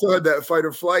 And I still had that fight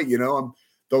or flight,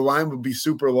 the line would be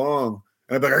super long.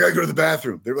 And I'd be like, I got to go to the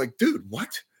bathroom. They were like, dude, what?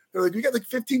 They're like, we got like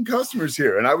 15 customers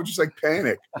here. And I would just like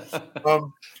panic.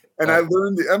 And I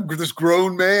learned I'm this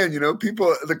grown man,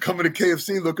 people that come into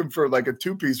KFC looking for like a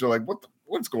 2-piece are like,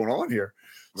 what's going on here?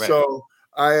 Right. So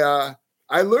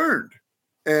I learned.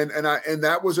 And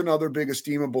that was another big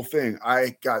esteemable thing.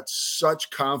 I got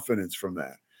such confidence from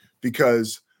that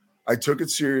because I took it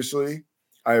seriously.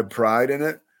 I had pride in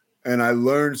it. And I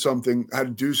learned something, how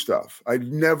to do stuff. I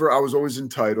was always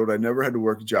entitled. I never had to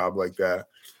work a job like that.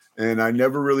 And I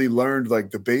never really learned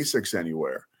like the basics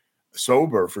anywhere,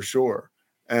 sober for sure.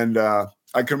 And I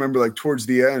can remember like towards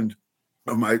the end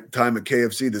of my time at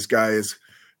KFC, this guy is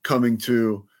coming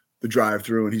to the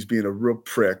drive-thru and he's being a real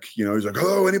prick. He's like,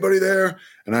 hello, anybody there?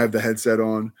 And I have the headset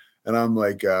on and I'm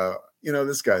like,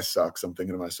 this guy sucks. I'm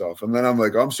thinking to myself. And then I'm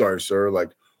like, I'm sorry, sir. Like,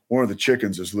 one of the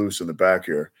chickens is loose in the back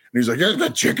here. And he's like, yeah, the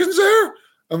chickens there?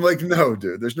 I'm like, no,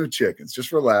 dude, there's no chickens.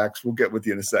 Just relax. We'll get with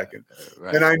you in a second.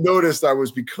 Right. And I noticed I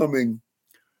was becoming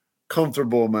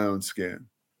comfortable in my own skin.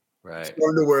 Right.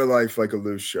 Starting to wear life like a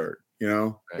loose shirt, you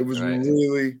know? It was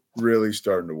really, really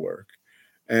starting to work.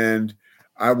 And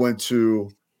I moved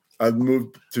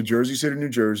to Jersey City, New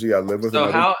Jersey. I live with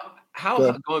So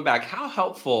how going back, how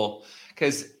helpful,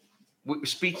 because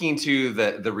speaking to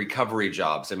the recovery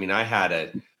jobs, I mean, I had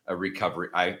a recovery,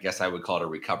 I guess I would call it a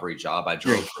recovery job. I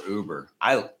drove for Uber.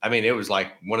 I mean, it was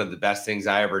like one of the best things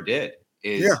I ever did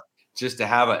is just to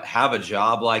have a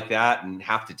job like that and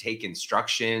have to take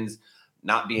instructions,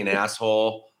 not be an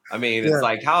asshole. I mean, it's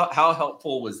like, how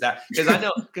helpful was that? Because I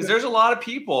know, because there's a lot of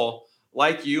people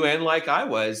like you and like I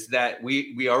was, that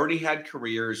we already had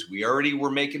careers, we already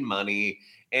were making money,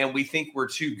 and we think we're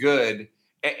too good.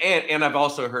 And I've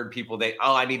also heard people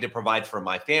I need to provide for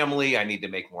my family, I need to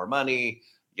make more money,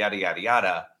 yada yada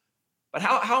yada. But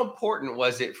how important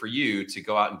was it for you to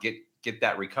go out and get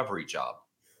that recovery job?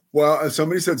 Well,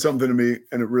 somebody said something to me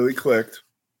and it really clicked.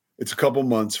 It's a couple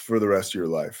months for the rest of your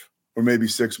life, or maybe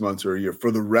 6 months or a year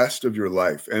for the rest of your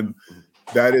life, and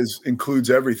that includes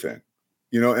everything.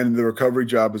 You know, and the recovery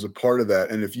job is a part of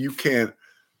that. And if you can't,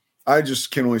 I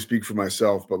just can only speak for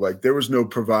myself, but like there was no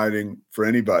providing for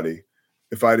anybody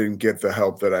if I didn't get the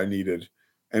help that I needed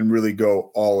and really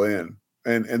go all in.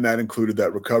 And that included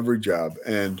that recovery job.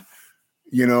 And,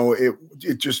 you know,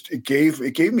 it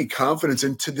gave me confidence.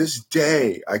 And to this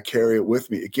day, I carry it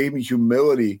with me. It gave me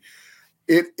humility.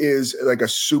 It is like a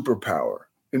superpower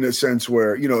in a sense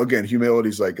where, you know, again, humility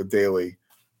is like a daily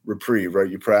reprieve,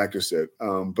 right? You practice it.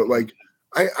 But like,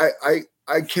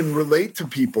 I can relate to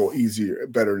people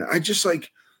better now. I just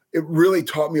like, it really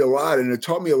taught me a lot. And it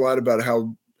taught me a lot about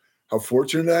how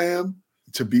fortunate I am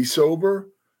to be sober.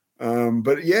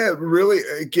 But yeah,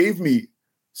 it gave me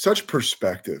such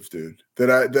perspective, dude, that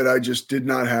I just did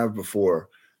not have before.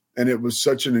 And it was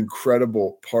such an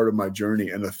incredible part of my journey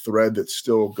and a thread that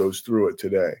still goes through it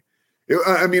today.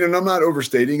 I mean, and I'm not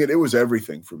overstating it. It was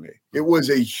everything for me. It was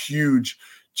a huge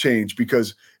change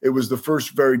because it was the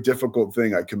first very difficult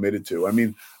thing I committed to. I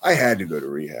mean, I had to go to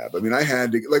rehab. I mean, I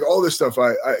had to, like, all this stuff.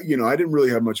 I didn't really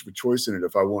have much of a choice in it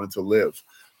if I wanted to live.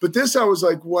 But this, I was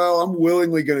like, well, I'm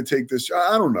willingly going to take this.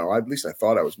 I don't know. At least I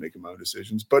thought I was making my own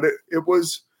decisions, but it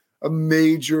was a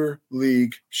major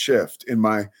league shift in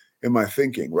my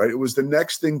thinking, right? It was the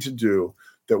next thing to do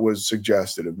that was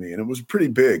suggested of me. And it was pretty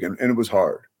big and it was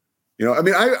hard. You know, I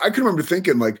mean, I can remember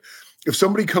thinking, like, if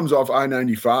somebody comes off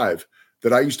I-95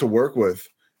 that I used to work with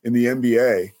in the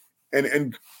NBA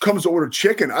and comes to order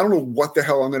chicken, I don't know what the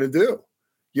hell I'm going to do.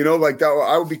 You know, like that,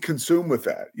 I would be consumed with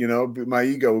that. You know, my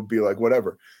ego would be like,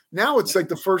 whatever. Now it's like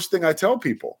the first thing I tell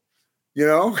people, you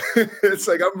know, it's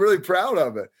like, I'm really proud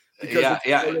of it because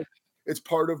it's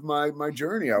part of my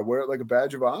journey. I wear it like a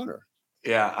badge of honor.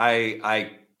 Yeah,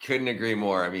 I couldn't agree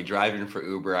more. I mean, driving for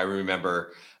Uber, I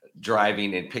remember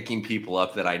driving and picking people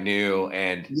up that I knew,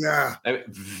 and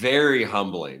very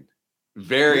humbling,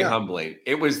 humbling.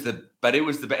 It was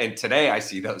and today I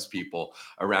see those people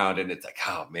around and it's like,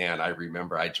 oh man, I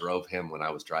remember I drove him when I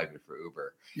was driving for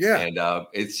Uber. Yeah. And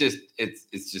it's just,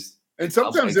 and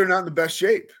sometimes they're not in the best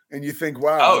shape and you think,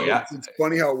 wow, it's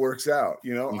funny how it works out.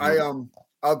 You know,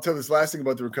 I'll tell this last thing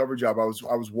about the recovery job.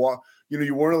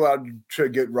 You weren't allowed to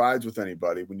get rides with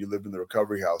anybody when you lived in the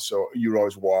recovery house. So you'd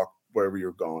always walk wherever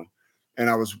you're going. And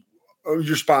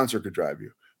your sponsor could drive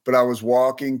you, but I was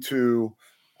walking to,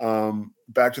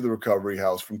 back to the recovery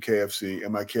house from KFC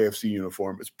in my KFC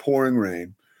uniform. It's pouring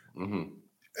rain. Mm-hmm.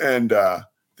 And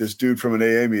this dude from an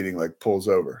AA meeting like pulls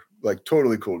over, like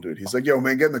totally cool dude. He's like, yo,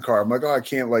 man, get in the car. I'm like, oh, I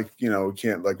can't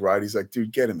ride. He's like,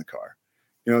 dude, get in the car.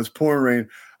 You know, it's pouring rain.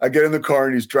 I get in the car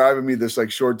and he's driving me this like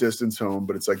short distance home,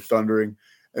 but it's like thundering.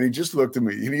 And he just looked at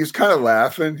me and he was kind of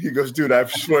laughing. He goes, dude, I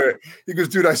swear. He goes,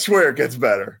 dude, I swear it gets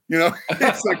better. You know,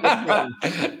 it's like,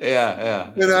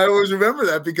 yeah. And I always remember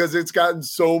that because it's gotten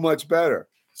so much better,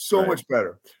 much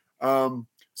better.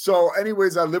 So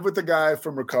anyways, I live with the guy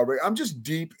from recovery. I'm just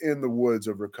deep in the woods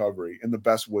of recovery, in the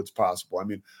best woods possible. I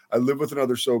mean, I live with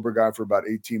another sober guy for about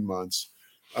 18 months.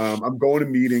 I'm going to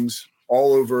meetings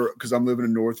all over because I'm living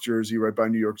in North Jersey, right by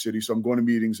New York City. So I'm going to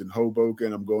meetings in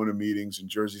Hoboken. I'm going to meetings in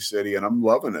Jersey City, and I'm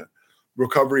loving it.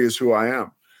 Recovery is who I am.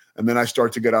 And then I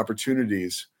start to get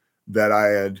opportunities that I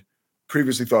had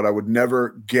previously thought I would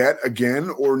never get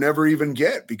again or never even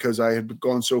get because I had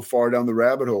gone so far down the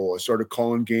rabbit hole. I started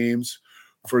calling games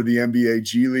for the NBA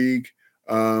G League.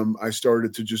 I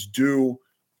started to just do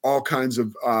all kinds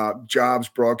of jobs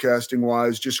broadcasting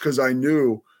wise, just because I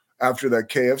knew after that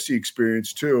KFC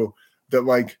experience too, that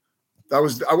like I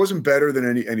wasn't better than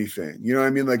anything, you know what I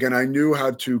mean? Like, and I knew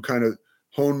how to kind of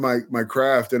hone my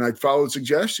craft, and I followed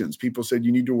suggestions. People said,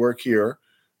 you need to work here,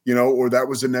 you know, or that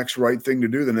was the next right thing to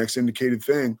do, the next indicated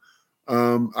thing.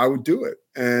 I would do it.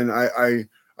 And I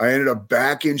I ended up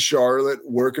back in Charlotte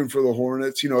working for the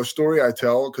Hornets. A story I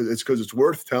tell because it's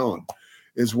worth telling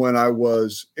is when I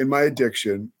was in my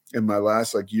addiction in my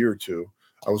last year or two,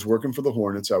 I was working for the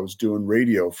Hornets. I was doing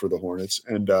radio for the Hornets,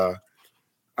 and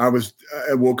I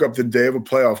woke up the day of a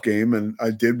playoff game, and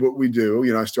I did what we do.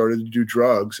 I started to do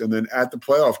drugs, and then at the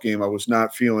playoff game, I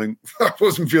wasn't feeling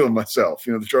myself.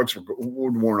 The drugs were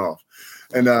worn off,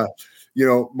 and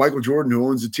Michael Jordan, who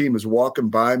owns the team, is walking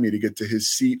by me to get to his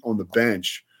seat on the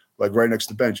bench, right next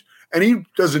to the bench, and he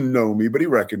doesn't know me, but he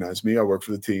recognized me. I work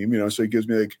for the team, so he gives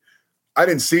me I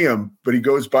didn't see him, but he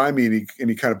goes by me and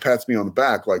he kind of pats me on the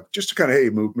back, just to kind of, hey,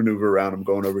 maneuver around. I'm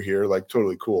going over here,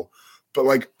 totally cool.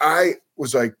 But I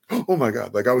was oh my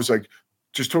God, I was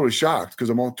just totally shocked because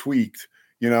I'm all tweaked,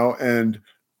 and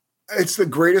it's the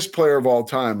greatest player of all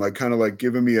time, kind of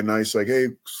giving me a nice, hey,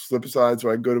 slip aside so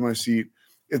I can go to my seat.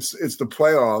 It's the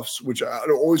playoffs, which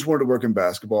I'd always wanted to work in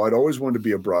basketball. I'd always wanted to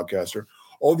be a broadcaster,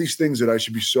 all these things that I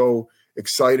should be so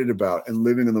excited about and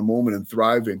living in the moment and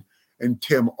thriving. And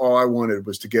Tim, all I wanted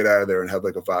was to get out of there and have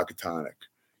a vodka tonic,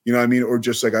 you know what I mean? Or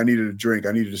just I needed a drink.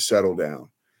 I needed to settle down.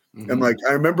 Mm-hmm. And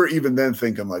I remember even then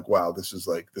thinking wow, this is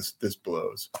this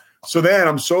blows. So then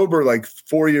I'm sober,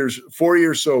 4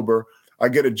 years sober. I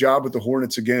get a job with the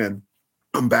Hornets again.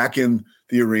 I'm back in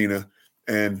the arena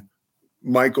and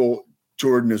Michael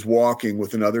Jordan is walking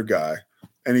with another guy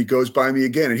and he goes by me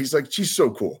again. And he's she's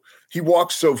so cool. He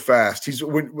walks so fast. He's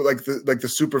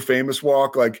the super famous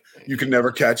walk. You could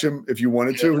never catch him if you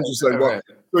wanted to. He's just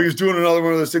so he's doing another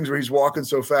one of those things where he's walking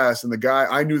so fast. And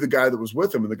I knew the guy that was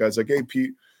with him. And the guy's hey,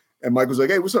 Pete. And Michael's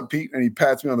hey, what's up, Pete? And he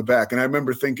pats me on the back. And I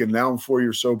remember thinking, now I'm 4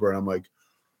 years sober. And I'm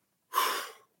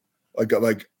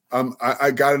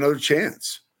I got another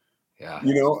chance. Yeah.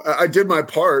 I did my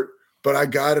part, but I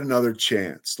got another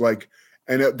chance.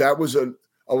 And that was a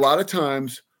lot of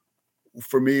times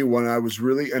for me when I was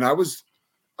really, and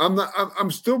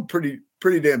I'm still pretty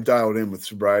damn dialed in with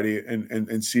sobriety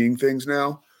and seeing things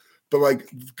now, but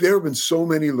there have been so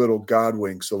many little God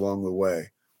winks along the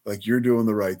way. You're doing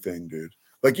the right thing, dude.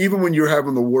 Even when you're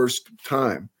having the worst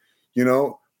time,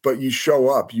 but you show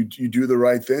up, you do the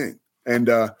right thing. And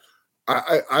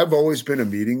I've always been a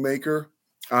meeting maker.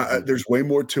 There's way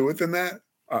more to it than that.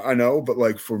 I know,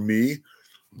 but for me,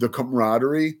 the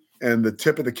camaraderie and the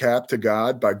tip of the cap to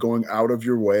God by going out of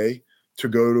your way to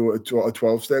go to a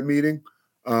 12-step meeting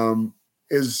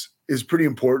is pretty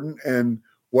important. And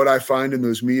what I find in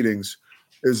those meetings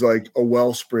is a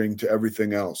wellspring to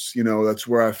everything else. That's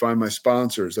where I find my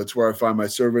sponsors. That's where I find my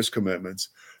service commitments.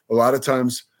 A lot of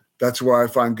times that's where I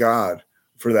find God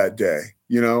for that day,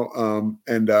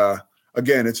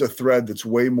 again, it's a thread that's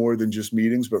way more than just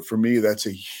meetings, but for me, that's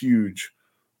a huge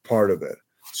part of it.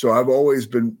 So I've always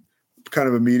been kind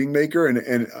of a meeting maker,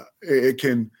 and it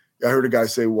can. I heard a guy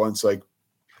say once,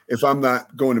 if I'm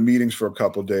not going to meetings for a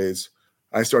couple of days,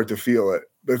 I start to feel it.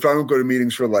 But if I don't go to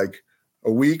meetings for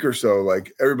a week or so,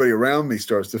 everybody around me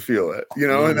starts to feel it,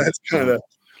 and that's kind of.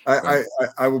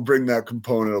 I will bring that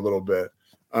component a little bit,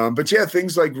 but yeah,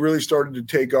 things really started to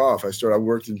take off. I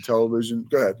worked in television.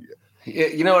 Go ahead.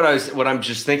 You know what I'm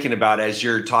just thinking about as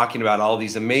you're talking about all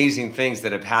these amazing things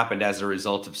that have happened as a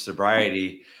result of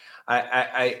sobriety.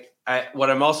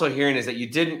 What I'm also hearing is that you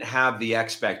didn't have the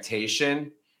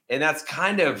expectation, and that's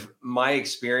kind of my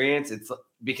experience. It's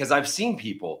because I've seen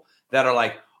people that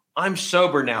are I'm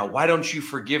sober now. Why don't you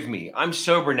forgive me? I'm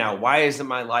sober now. Why isn't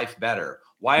my life better?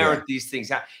 Why aren't these things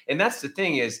happening? And that's the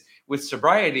thing is with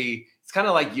sobriety, it's kind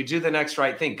of you do the next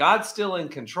right thing. God's still in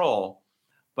control.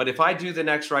 But if I do the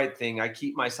next right thing, I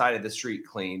keep my side of the street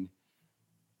clean,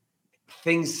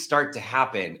 things start to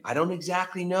happen. I don't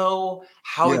exactly know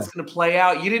how it's going to play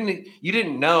out. You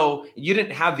didn't know, you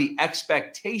didn't have the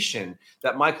expectation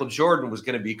that Michael Jordan was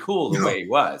going to be cool the way he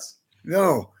was.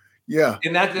 No. Yeah.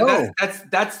 And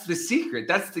that's the secret.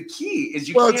 That's the key is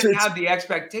you can't have the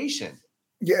expectation.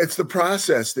 Yeah, it's the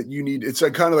process that you need. It's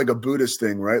kind of like a Buddhist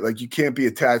thing, right? You can't be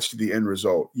attached to the end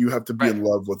result. You have to be in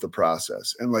love with the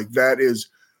process. And that is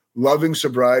loving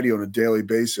sobriety on a daily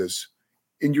basis.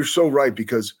 And you're so right,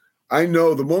 because I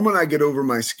know the moment I get over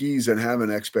my skis and have an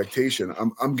expectation,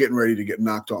 I'm getting ready to get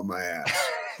knocked on my ass.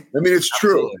 I mean, it's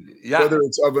true. Yeah. Whether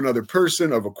it's of another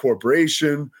person, of a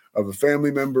corporation, of a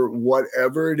family member,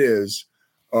 whatever it is,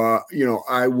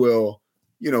 I will,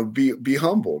 be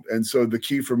humbled. And so the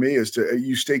key for me is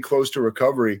you stay close to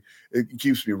recovery. It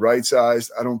keeps me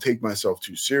right-sized. I don't take myself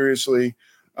too seriously.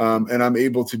 And I'm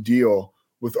able to deal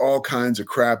with all kinds of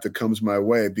crap that comes my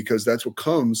way, because that's what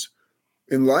comes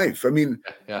in life. I mean,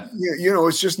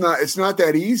 it's not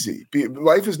that easy.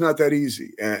 Life is not that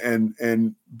easy.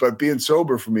 But being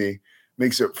sober for me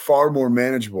makes it far more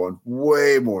manageable and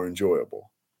way more enjoyable.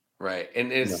 Right.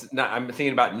 And Yeah. it's not, I'm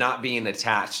thinking about not being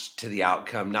attached to the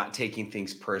outcome, not taking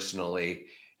things personally.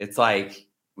 It's like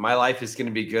my life is going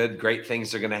to be good. Great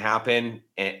things are going to happen.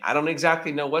 And I don't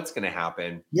exactly know what's going to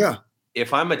happen. Yeah.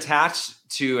 If I'm attached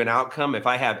to an outcome, if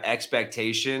I have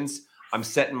expectations, I'm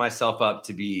setting myself up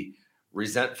to be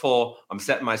resentful. I'm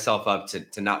setting myself up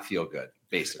to not feel good,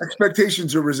 basically.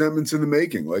 Expectations are resentments in the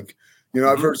making. Like,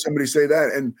 I've heard somebody say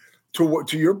that. And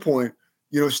to your point,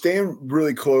 staying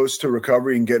really close to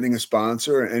recovery and getting a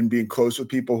sponsor and being close with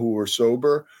people who were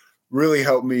sober really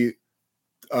helped me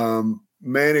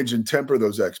manage and temper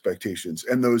those expectations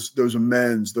and those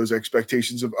amends, those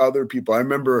expectations of other people. I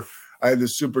remember I had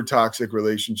this super toxic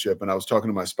relationship, and I was talking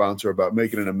to my sponsor about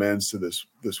making an amends to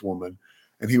this woman.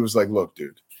 And he was like, look,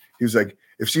 dude, he was like,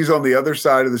 if she's on the other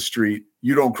side of the street,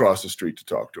 you don't cross the street to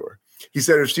talk to her. He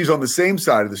said, if she's on the same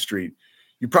side of the street,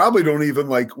 you probably don't even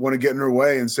like want to get in her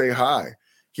way and say hi.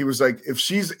 He was like, if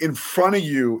she's in front of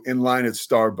you in line at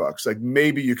Starbucks, like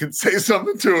maybe you can say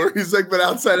something to her. He's like, but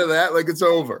outside of that, like it's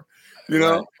over,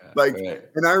 Right.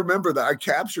 And I remember that I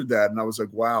captured that and I was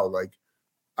like, wow, like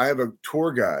I have a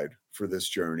tour guide for this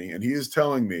journey and he is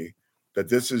telling me that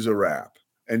this is a wrap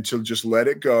and to just let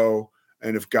it go.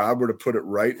 And if God were to put it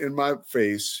right in my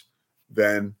face,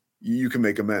 then you can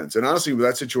make amends. And honestly, with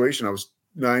that situation, I was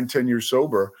 9-10 years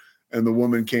sober. And the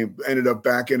woman ended up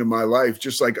back into my life,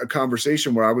 just like a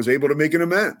conversation where I was able to make an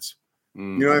amends. You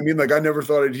know what I mean? Like I never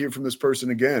thought I'd hear from this person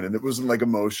again. And it wasn't like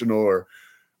emotional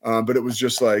but it was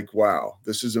just like, wow,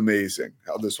 this is amazing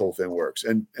how this whole thing works.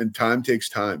 And time takes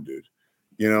time, dude.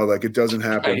 Like it doesn't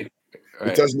happen. Right.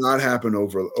 It does not happen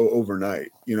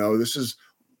overnight. This is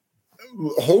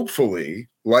hopefully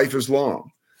life is long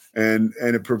and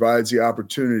it provides the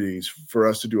opportunities for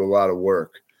us to do a lot of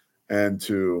work and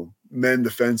to mend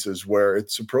the fences where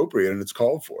it's appropriate and it's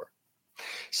called for.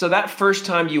 So that first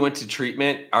time you went to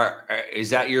treatment, is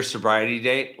that your sobriety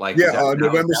date? Like,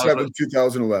 November 7th,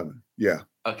 2011. Yeah.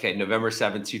 Okay. November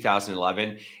 7th,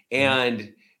 2011.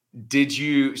 And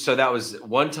so that was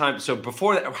one time. So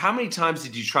before that, how many times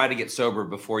did you try to get sober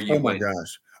before you went? Oh my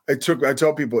gosh. I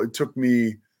tell people it took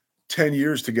me 10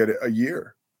 years to get it a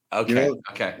year. Okay.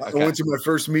 I went to my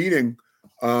first meeting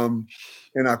in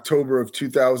October of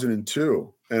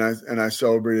 2002 and I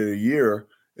celebrated a year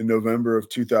in November of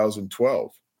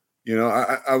 2012.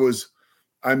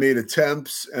 I made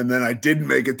attempts and then I didn't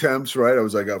make attempts, right? I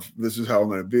was like, oh, this is how I'm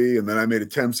going to be. And then I made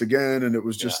attempts again. And it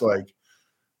was just like,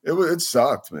 it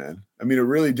sucked, man. I mean, it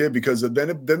really did because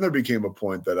then there became a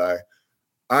point that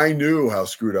I knew how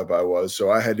screwed up I was.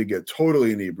 So I had to get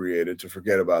totally inebriated to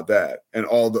forget about that and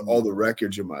all the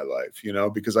wreckage in my life,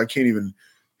 because I can't even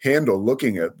handle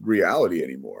looking at reality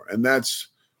anymore. And that's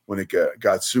when it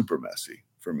got super messy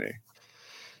for me.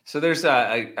 So there's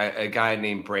a guy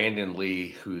named Brandon Lee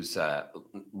who's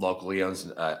locally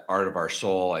owns Art of Our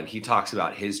Soul, and he talks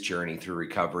about his journey through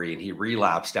recovery, and he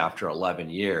relapsed after 11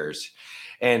 years.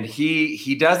 And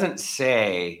he doesn't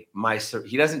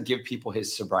he doesn't give people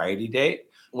his sobriety date.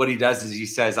 What he does is he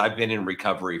says, I've been in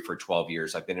recovery for 12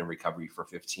 years. I've been in recovery for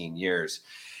 15 years.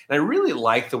 And I really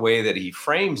like the way that he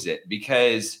frames it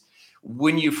because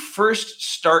when you first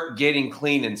start getting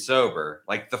clean and sober,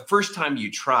 like the first time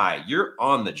you try, you're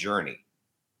on the journey.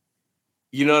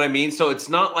 You know what I mean? So it's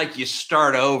not like you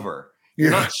start over.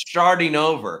 You're not starting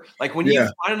over. Like when you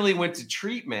finally went to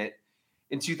treatment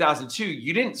in 2002,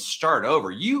 you didn't start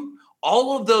over.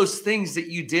 All of those things that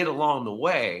you did along the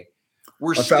way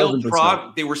were still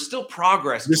they were still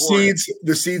progress. The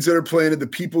seeds that are planted, the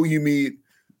people you meet,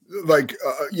 like,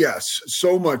 yes,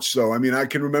 so much so. I mean, I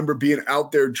can remember being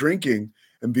out there drinking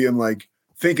and being like,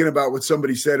 thinking about what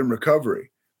somebody said in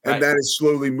recovery. And that is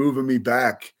slowly moving me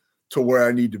back to where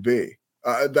I need to be.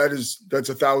 That's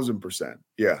 1,000%.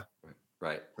 Yeah.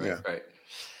 Right.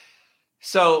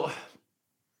 So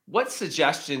what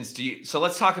suggestions so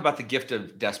let's talk about the gift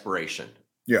of desperation.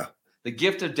 Yeah. The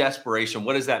gift of desperation.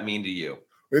 What does that mean to you?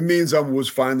 It means I was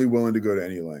finally willing to go to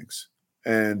any lengths.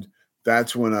 And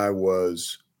that's when I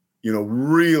was,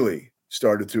 really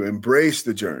started to embrace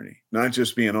the journey, not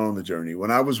just being on the journey. When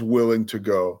I was willing to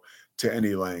go to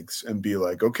any lengths and be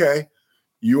like, okay,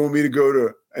 you want me to go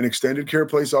to an extended care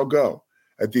place? I'll go.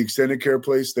 At the extended care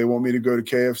place, they want me to go to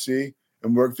KFC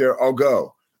and work there. I'll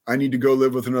go. I need to go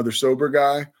live with another sober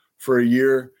guy for a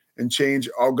year and change.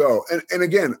 I'll go. And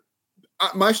again,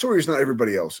 my story is not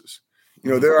everybody else's.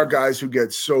 There are guys who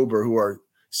get sober who are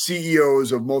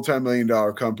CEOs of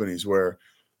multi-million-dollar companies where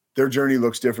their journey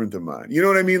looks different than mine. You know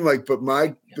what I mean? Like, but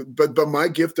my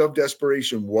gift of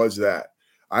desperation was that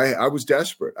I was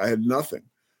desperate. I had nothing.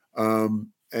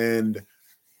 And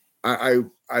I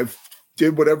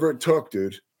did whatever it took,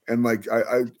 dude. And like,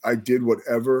 I did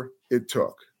whatever it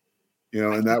took.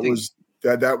 and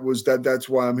that's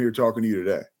why I'm here talking to you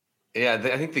today. Yeah.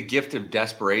 I think the gift of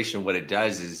desperation, what it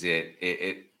does is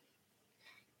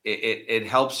it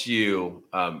helps you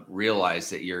realize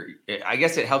that I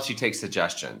guess it helps you take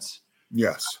suggestions.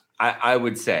 Yes. I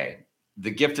would say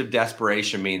the gift of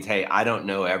desperation means, hey, I don't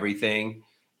know everything.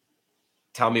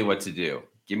 Tell me what to do.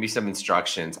 Give me some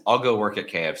instructions. I'll go work at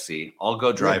KFC. I'll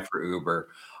go drive for Uber.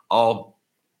 I'll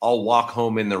walk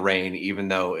home in the rain, even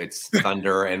though it's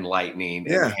thunder and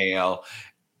lightning and hail.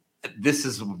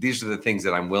 These are the things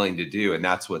that I'm willing to do. And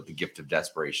that's what the gift of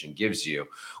desperation gives you,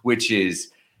 which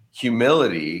is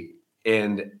humility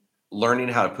and learning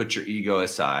how to put your ego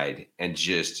aside and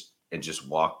just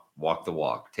walk the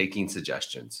walk, taking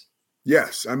suggestions.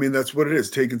 Yes. I mean, that's what it is,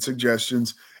 taking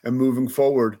suggestions and moving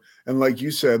forward. And like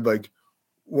you said, like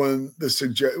when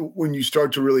you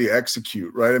start to really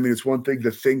execute, right? I mean, it's one thing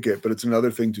to think it, but it's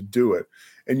another thing to do it.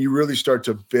 And you really start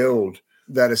to build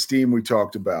that esteem we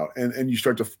talked about. And you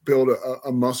start to build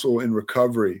a muscle in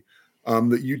recovery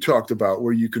that you talked about,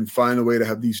 where you can find a way to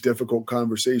have these difficult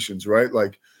conversations, right?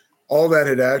 Like all that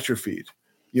had atrophied,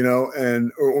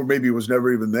 and or maybe it was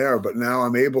never even there, but now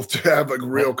I'm able to have like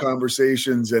real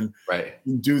conversations and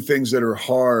do things that are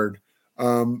hard,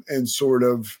 and sort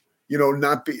of,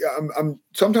 not be,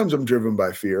 sometimes I'm driven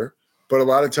by fear, but a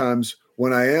lot of times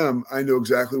when I know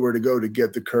exactly where to go to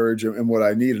get the courage and what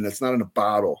I need. And it's not in a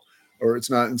bottle or it's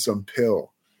not in some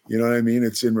pill, you know what I mean?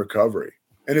 It's in recovery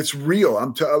and it's real.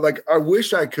 I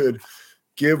wish I could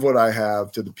give what I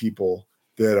have to the people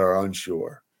that are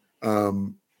unsure.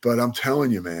 But I'm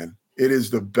telling you, man, it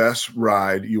is the best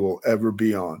ride you will ever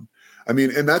be on. I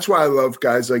mean, and that's why I love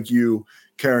guys like you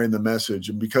carrying the message.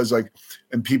 And because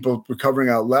and people recovering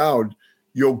out loud,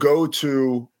 you'll go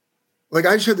to, I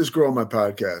just had this girl on my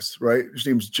podcast, right? Her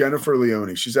name's Jennifer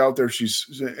Leone. She's out there.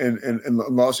 She's in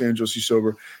Los Angeles. She's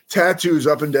sober, tattoos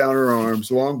up and down her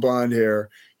arms, long blonde hair.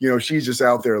 She's just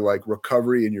out there like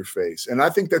recovery in your face. And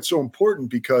I think that's so important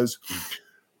because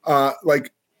there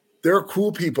are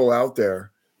cool people out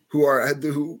there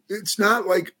who it's not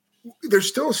like there's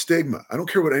still a stigma. I don't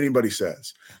care what anybody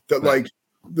says that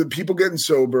the people getting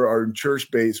sober are in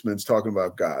church basements talking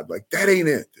about God. Like that ain't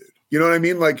it, dude. You know what I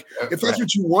mean? Like if that's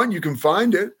what you want, you can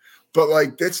find it, but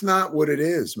that's not what it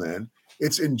is, man.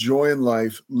 It's enjoying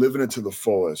life, living it to the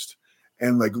fullest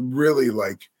and really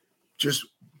just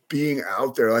being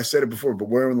out there. I said it before, but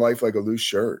wearing life like a loose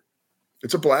shirt.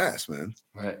 It's a blast, man.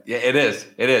 Right. Yeah, it is.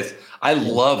 It is. I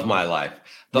love my life.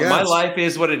 My life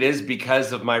is what it is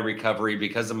because of my recovery,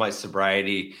 because of my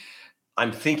sobriety.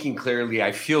 I'm thinking clearly.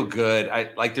 I feel good.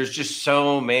 There's just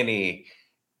so many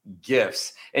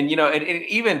gifts. And, and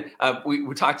even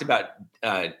we talked about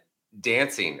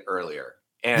dancing earlier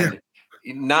and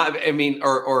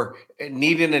or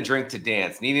needing a drink to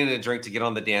dance, needing a drink to get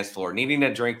on the dance floor, needing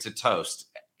a drink to toast.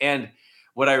 And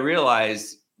what I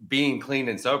realized being clean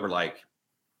and sober,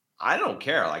 I don't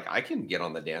care. I can get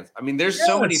on the dance. I mean, there's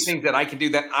so many things that I can do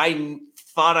that I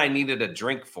thought I needed a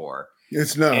drink for.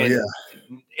 It's no,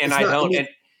 and I don't. I mean,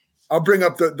 I'll bring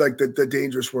up the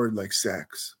dangerous word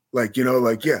sex.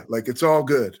 It's all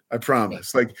good. I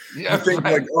promise. You think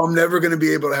I'm never going to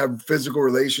be able to have physical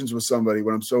relations with somebody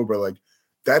when I'm sober.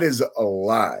 That is a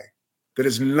lie. That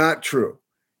is not true.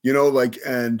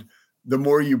 And the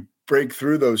more you break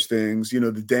through those things,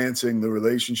 the dancing, the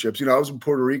relationships, I was in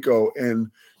Puerto Rico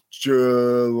in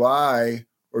July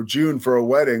or June for a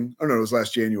wedding. Oh no, it was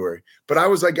last January. But I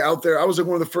was out there. I was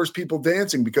one of the first people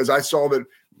dancing because I saw that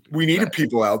we needed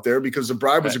people out there because the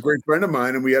bride was a great friend of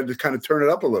mine and we had to kind of turn it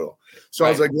up a little. So I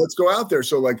was like, let's go out there.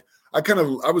 So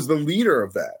I was the leader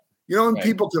of that, and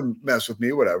people can mess with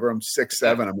me, whatever. I'm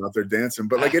 6'7", I'm out there dancing,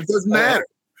 but it doesn't matter.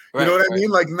 You know what I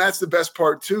mean? And that's the best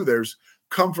part too. There's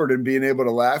comfort in being able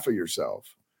to laugh at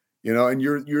yourself, and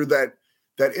you're that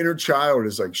inner child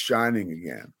is shining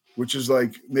again, which is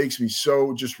makes me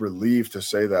so just relieved to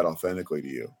say that authentically to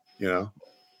you,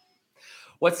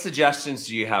 What suggestions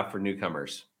do you have for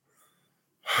newcomers?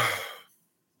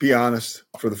 Be honest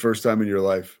for the first time in your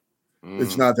life.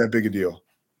 It's not that big a deal.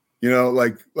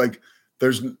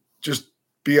 There's just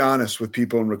be honest with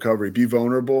people in recovery, be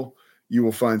vulnerable. You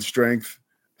will find strength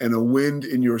and a wind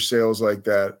in your sails like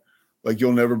that.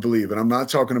 You'll never believe. And I'm not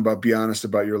talking about be honest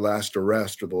about your last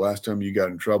arrest or the last time you got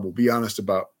in trouble. Be honest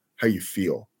about how you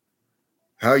feel,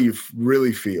 how you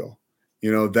really feel.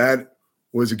 That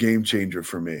was a game changer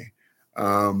for me.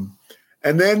 And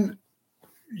then,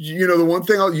 the one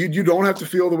thing you don't have to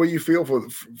feel the way you feel for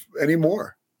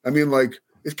anymore. I mean,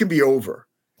 it can be over.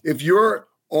 If you're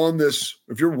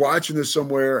if you're watching this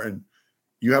somewhere and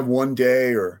you have one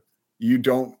day or you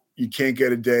can't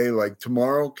get a day,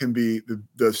 tomorrow can be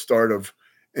the start of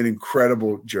an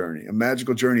incredible journey, a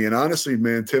magical journey. And honestly,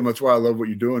 man, Tim, that's why I love what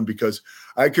you're doing, because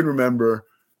I can remember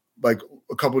like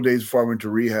a couple of days before I went to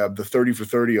rehab, the 30 for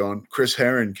 30 on Chris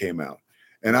Herron came out.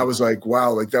 And I was like,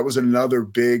 wow, like that was another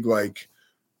big, like,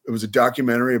 it was a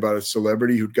documentary about a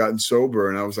celebrity who'd gotten sober.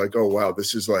 And I was like, oh, wow,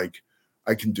 this is like,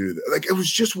 I can do that. Like, it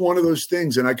was just one of those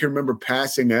things. And I can remember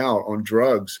passing out on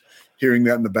drugs, hearing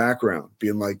that in the background,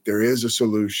 being like, there is a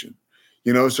solution,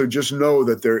 so just know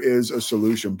that there is a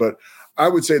solution. But I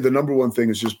would say the number one thing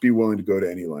is just be willing to go to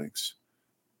any lengths.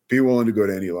 Be willing to go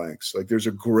to any lengths. Like, there's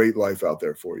a great life out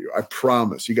there for you. I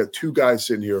promise. You got two guys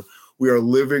sitting here. We are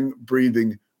living,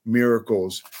 breathing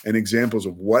miracles and examples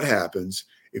of what happens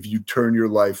if you turn your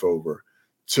life over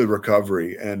to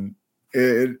recovery. And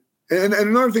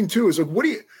another thing too is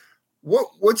like,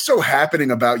 what's so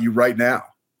happening about you right now?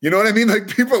 You know what I mean? Like,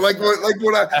 people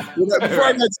before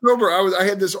I got sober, I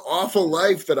had this awful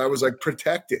life that I was like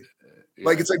protecting.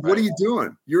 Like, it's like, what are you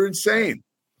doing? You're insane.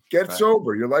 Get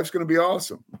sober. Your life's going to be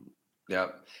awesome. Yeah.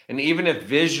 And even if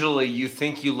visually you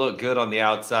think you look good on the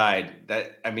outside,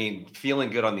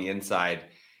 feeling good on the inside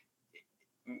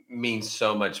means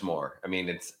so much more. I mean,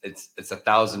 it's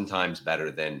 1,000 times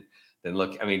better than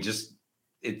look. I mean, just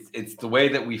it's the way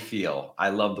that we feel. I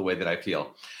love the way that I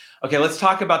feel. Okay, let's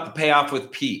talk about the payoff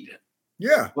with Pete.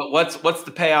 Yeah. What's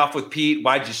the payoff with Pete?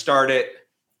 Why'd you start it?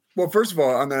 Well, first of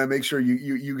all, I'm going to make sure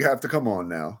you have to come on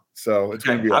now. So it's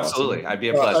going to be absolutely awesome. I'd be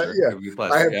a pleasure. Yeah. It'd be a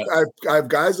pleasure. I have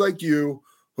guys like you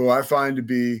who I find to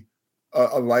be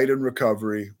a light in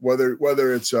recovery, whether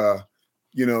it's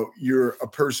you're a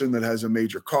person that has a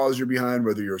major cause you're behind,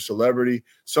 whether you're a celebrity,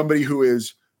 somebody who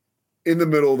is in the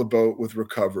middle of the boat with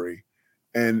recovery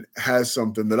and has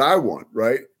something that I want,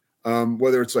 right?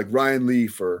 Whether it's like Ryan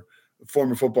Leaf or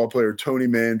former football player Tony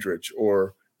Mandrich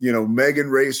or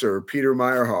Megan Racer or Peter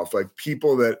Meyerhoff, like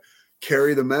people that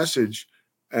carry the message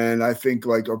and I think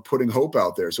like are putting hope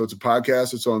out there. So it's a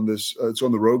podcast. It's on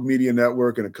the Rogue Media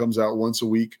Network, and it comes out once a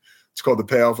week. It's called The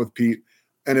Payoff with Pete,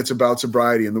 and it's about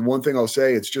sobriety. And the one thing I'll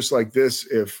say, it's just like this: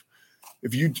 if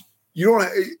you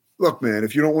don't look, man,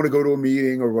 if you don't want to go to a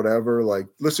meeting or whatever, like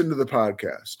listen to the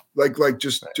podcast. Like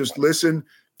just listen,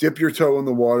 dip your toe in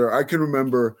the water. I can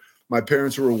remember my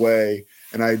parents were away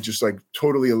and I just like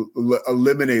totally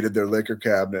eliminated their liquor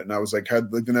cabinet. And I was like,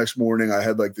 the next morning I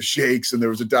had like the shakes, and there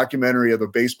was a documentary of a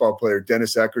baseball player,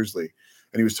 Dennis Eckersley,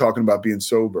 and he was talking about being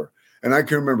sober. And I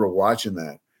can remember watching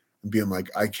that and being like,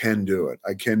 I can do it.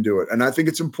 I can do it. And I think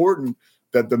it's important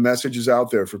that the message is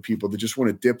out there for people that just want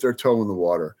to dip their toe in the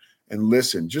water and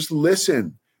listen, just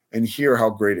listen and hear how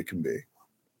great it can be.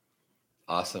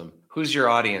 Awesome. Who's your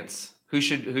audience? Who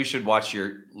should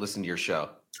listen to your show?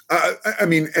 I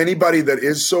mean, anybody that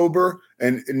is sober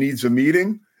and needs a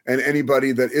meeting, and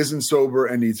anybody that isn't sober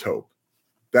and needs hope.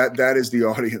 That is the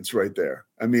audience right there.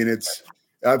 I mean,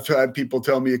 I've had people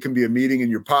tell me it can be a meeting in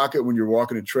your pocket when you're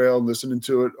walking a trail and listening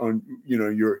to it on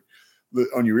your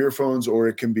earphones, or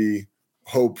it can be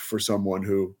hope for someone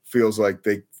who feels like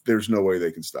there's no way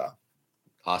they can stop.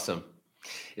 Awesome.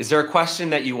 Is there a question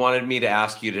that you wanted me to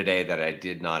ask you today that I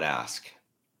did not ask?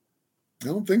 I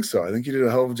don't think so. I think you did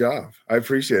a hell of a job. I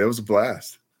appreciate it. It was a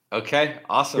blast. Okay.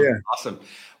 Awesome. Yeah. Awesome.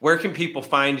 Where can people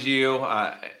find you?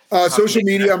 Social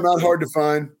media. I'm not hard to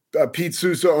find. Pete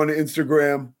Souza on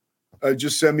Instagram.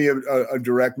 Just send me a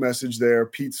direct message there.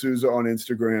 Pete Souza on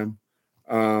Instagram.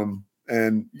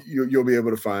 And you'll be able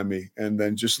to find me. And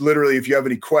then just literally, if you have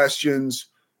any questions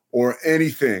or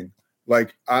anything,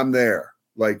 like I'm there,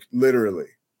 like literally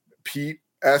Pete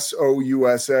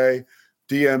Sousa,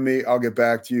 DM me. I'll get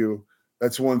back to you.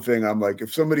 That's one thing. I'm like,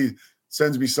 if somebody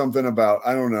sends me something about,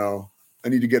 I don't know, I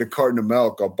need to get a carton of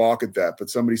milk, I'll balk at that. But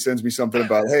somebody sends me something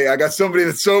about, hey, I got somebody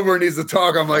that's sober and needs to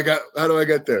talk. I'm like, how do I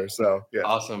get there? So, yeah.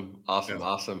 Awesome.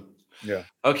 Yeah.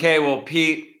 Okay. Well,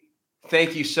 Pete,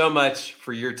 thank you so much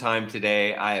for your time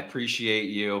today. I appreciate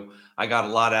you. I got a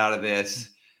lot out of this.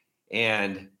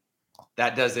 And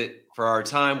that does it for our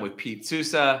time with Pete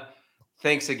Souza.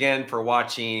 Thanks again for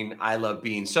watching I Love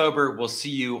Being Sober. We'll see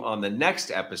you on the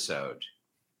next episode.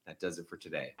 That does it for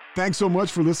today. Thanks so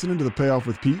much for listening to The Payoff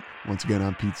with Pete. Once again,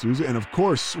 I'm Pete Souza. And of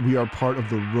course, we are part of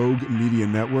the Rogue Media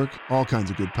Network. All kinds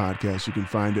of good podcasts you can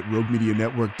find at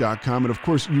roguemedianetwork.com. And of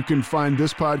course, you can find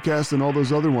this podcast and all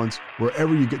those other ones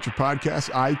wherever you get your podcasts,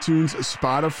 iTunes,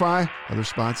 Spotify, other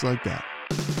spots like that.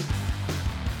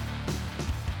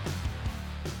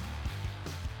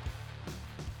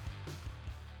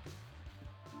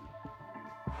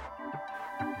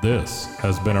 This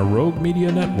has been a Rogue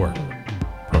Media Network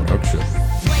production.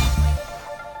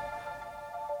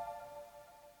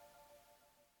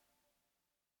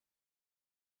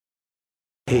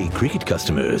 Hey, Cricket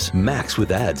customers, Max with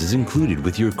ads is included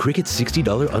with your Cricket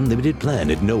 $60 unlimited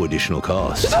plan at no additional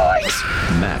cost. Nice!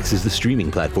 Max is the streaming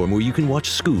platform where you can watch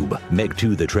Scoob, Meg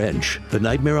 2 The Trench, The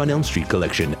Nightmare on Elm Street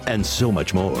collection, and so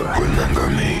much more. Remember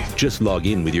me. Just log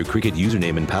in with your Cricket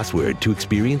username and password to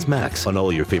experience Max on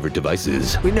all your favorite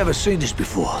devices. We've never seen this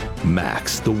before.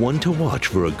 Max, the one to watch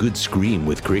for a good scream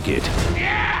with Cricket.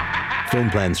 Phone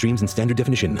plan streams in standard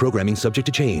definition. Programming subject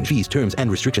to change. Fees, terms,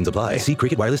 and restrictions apply. See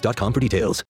cricketwireless.com for details.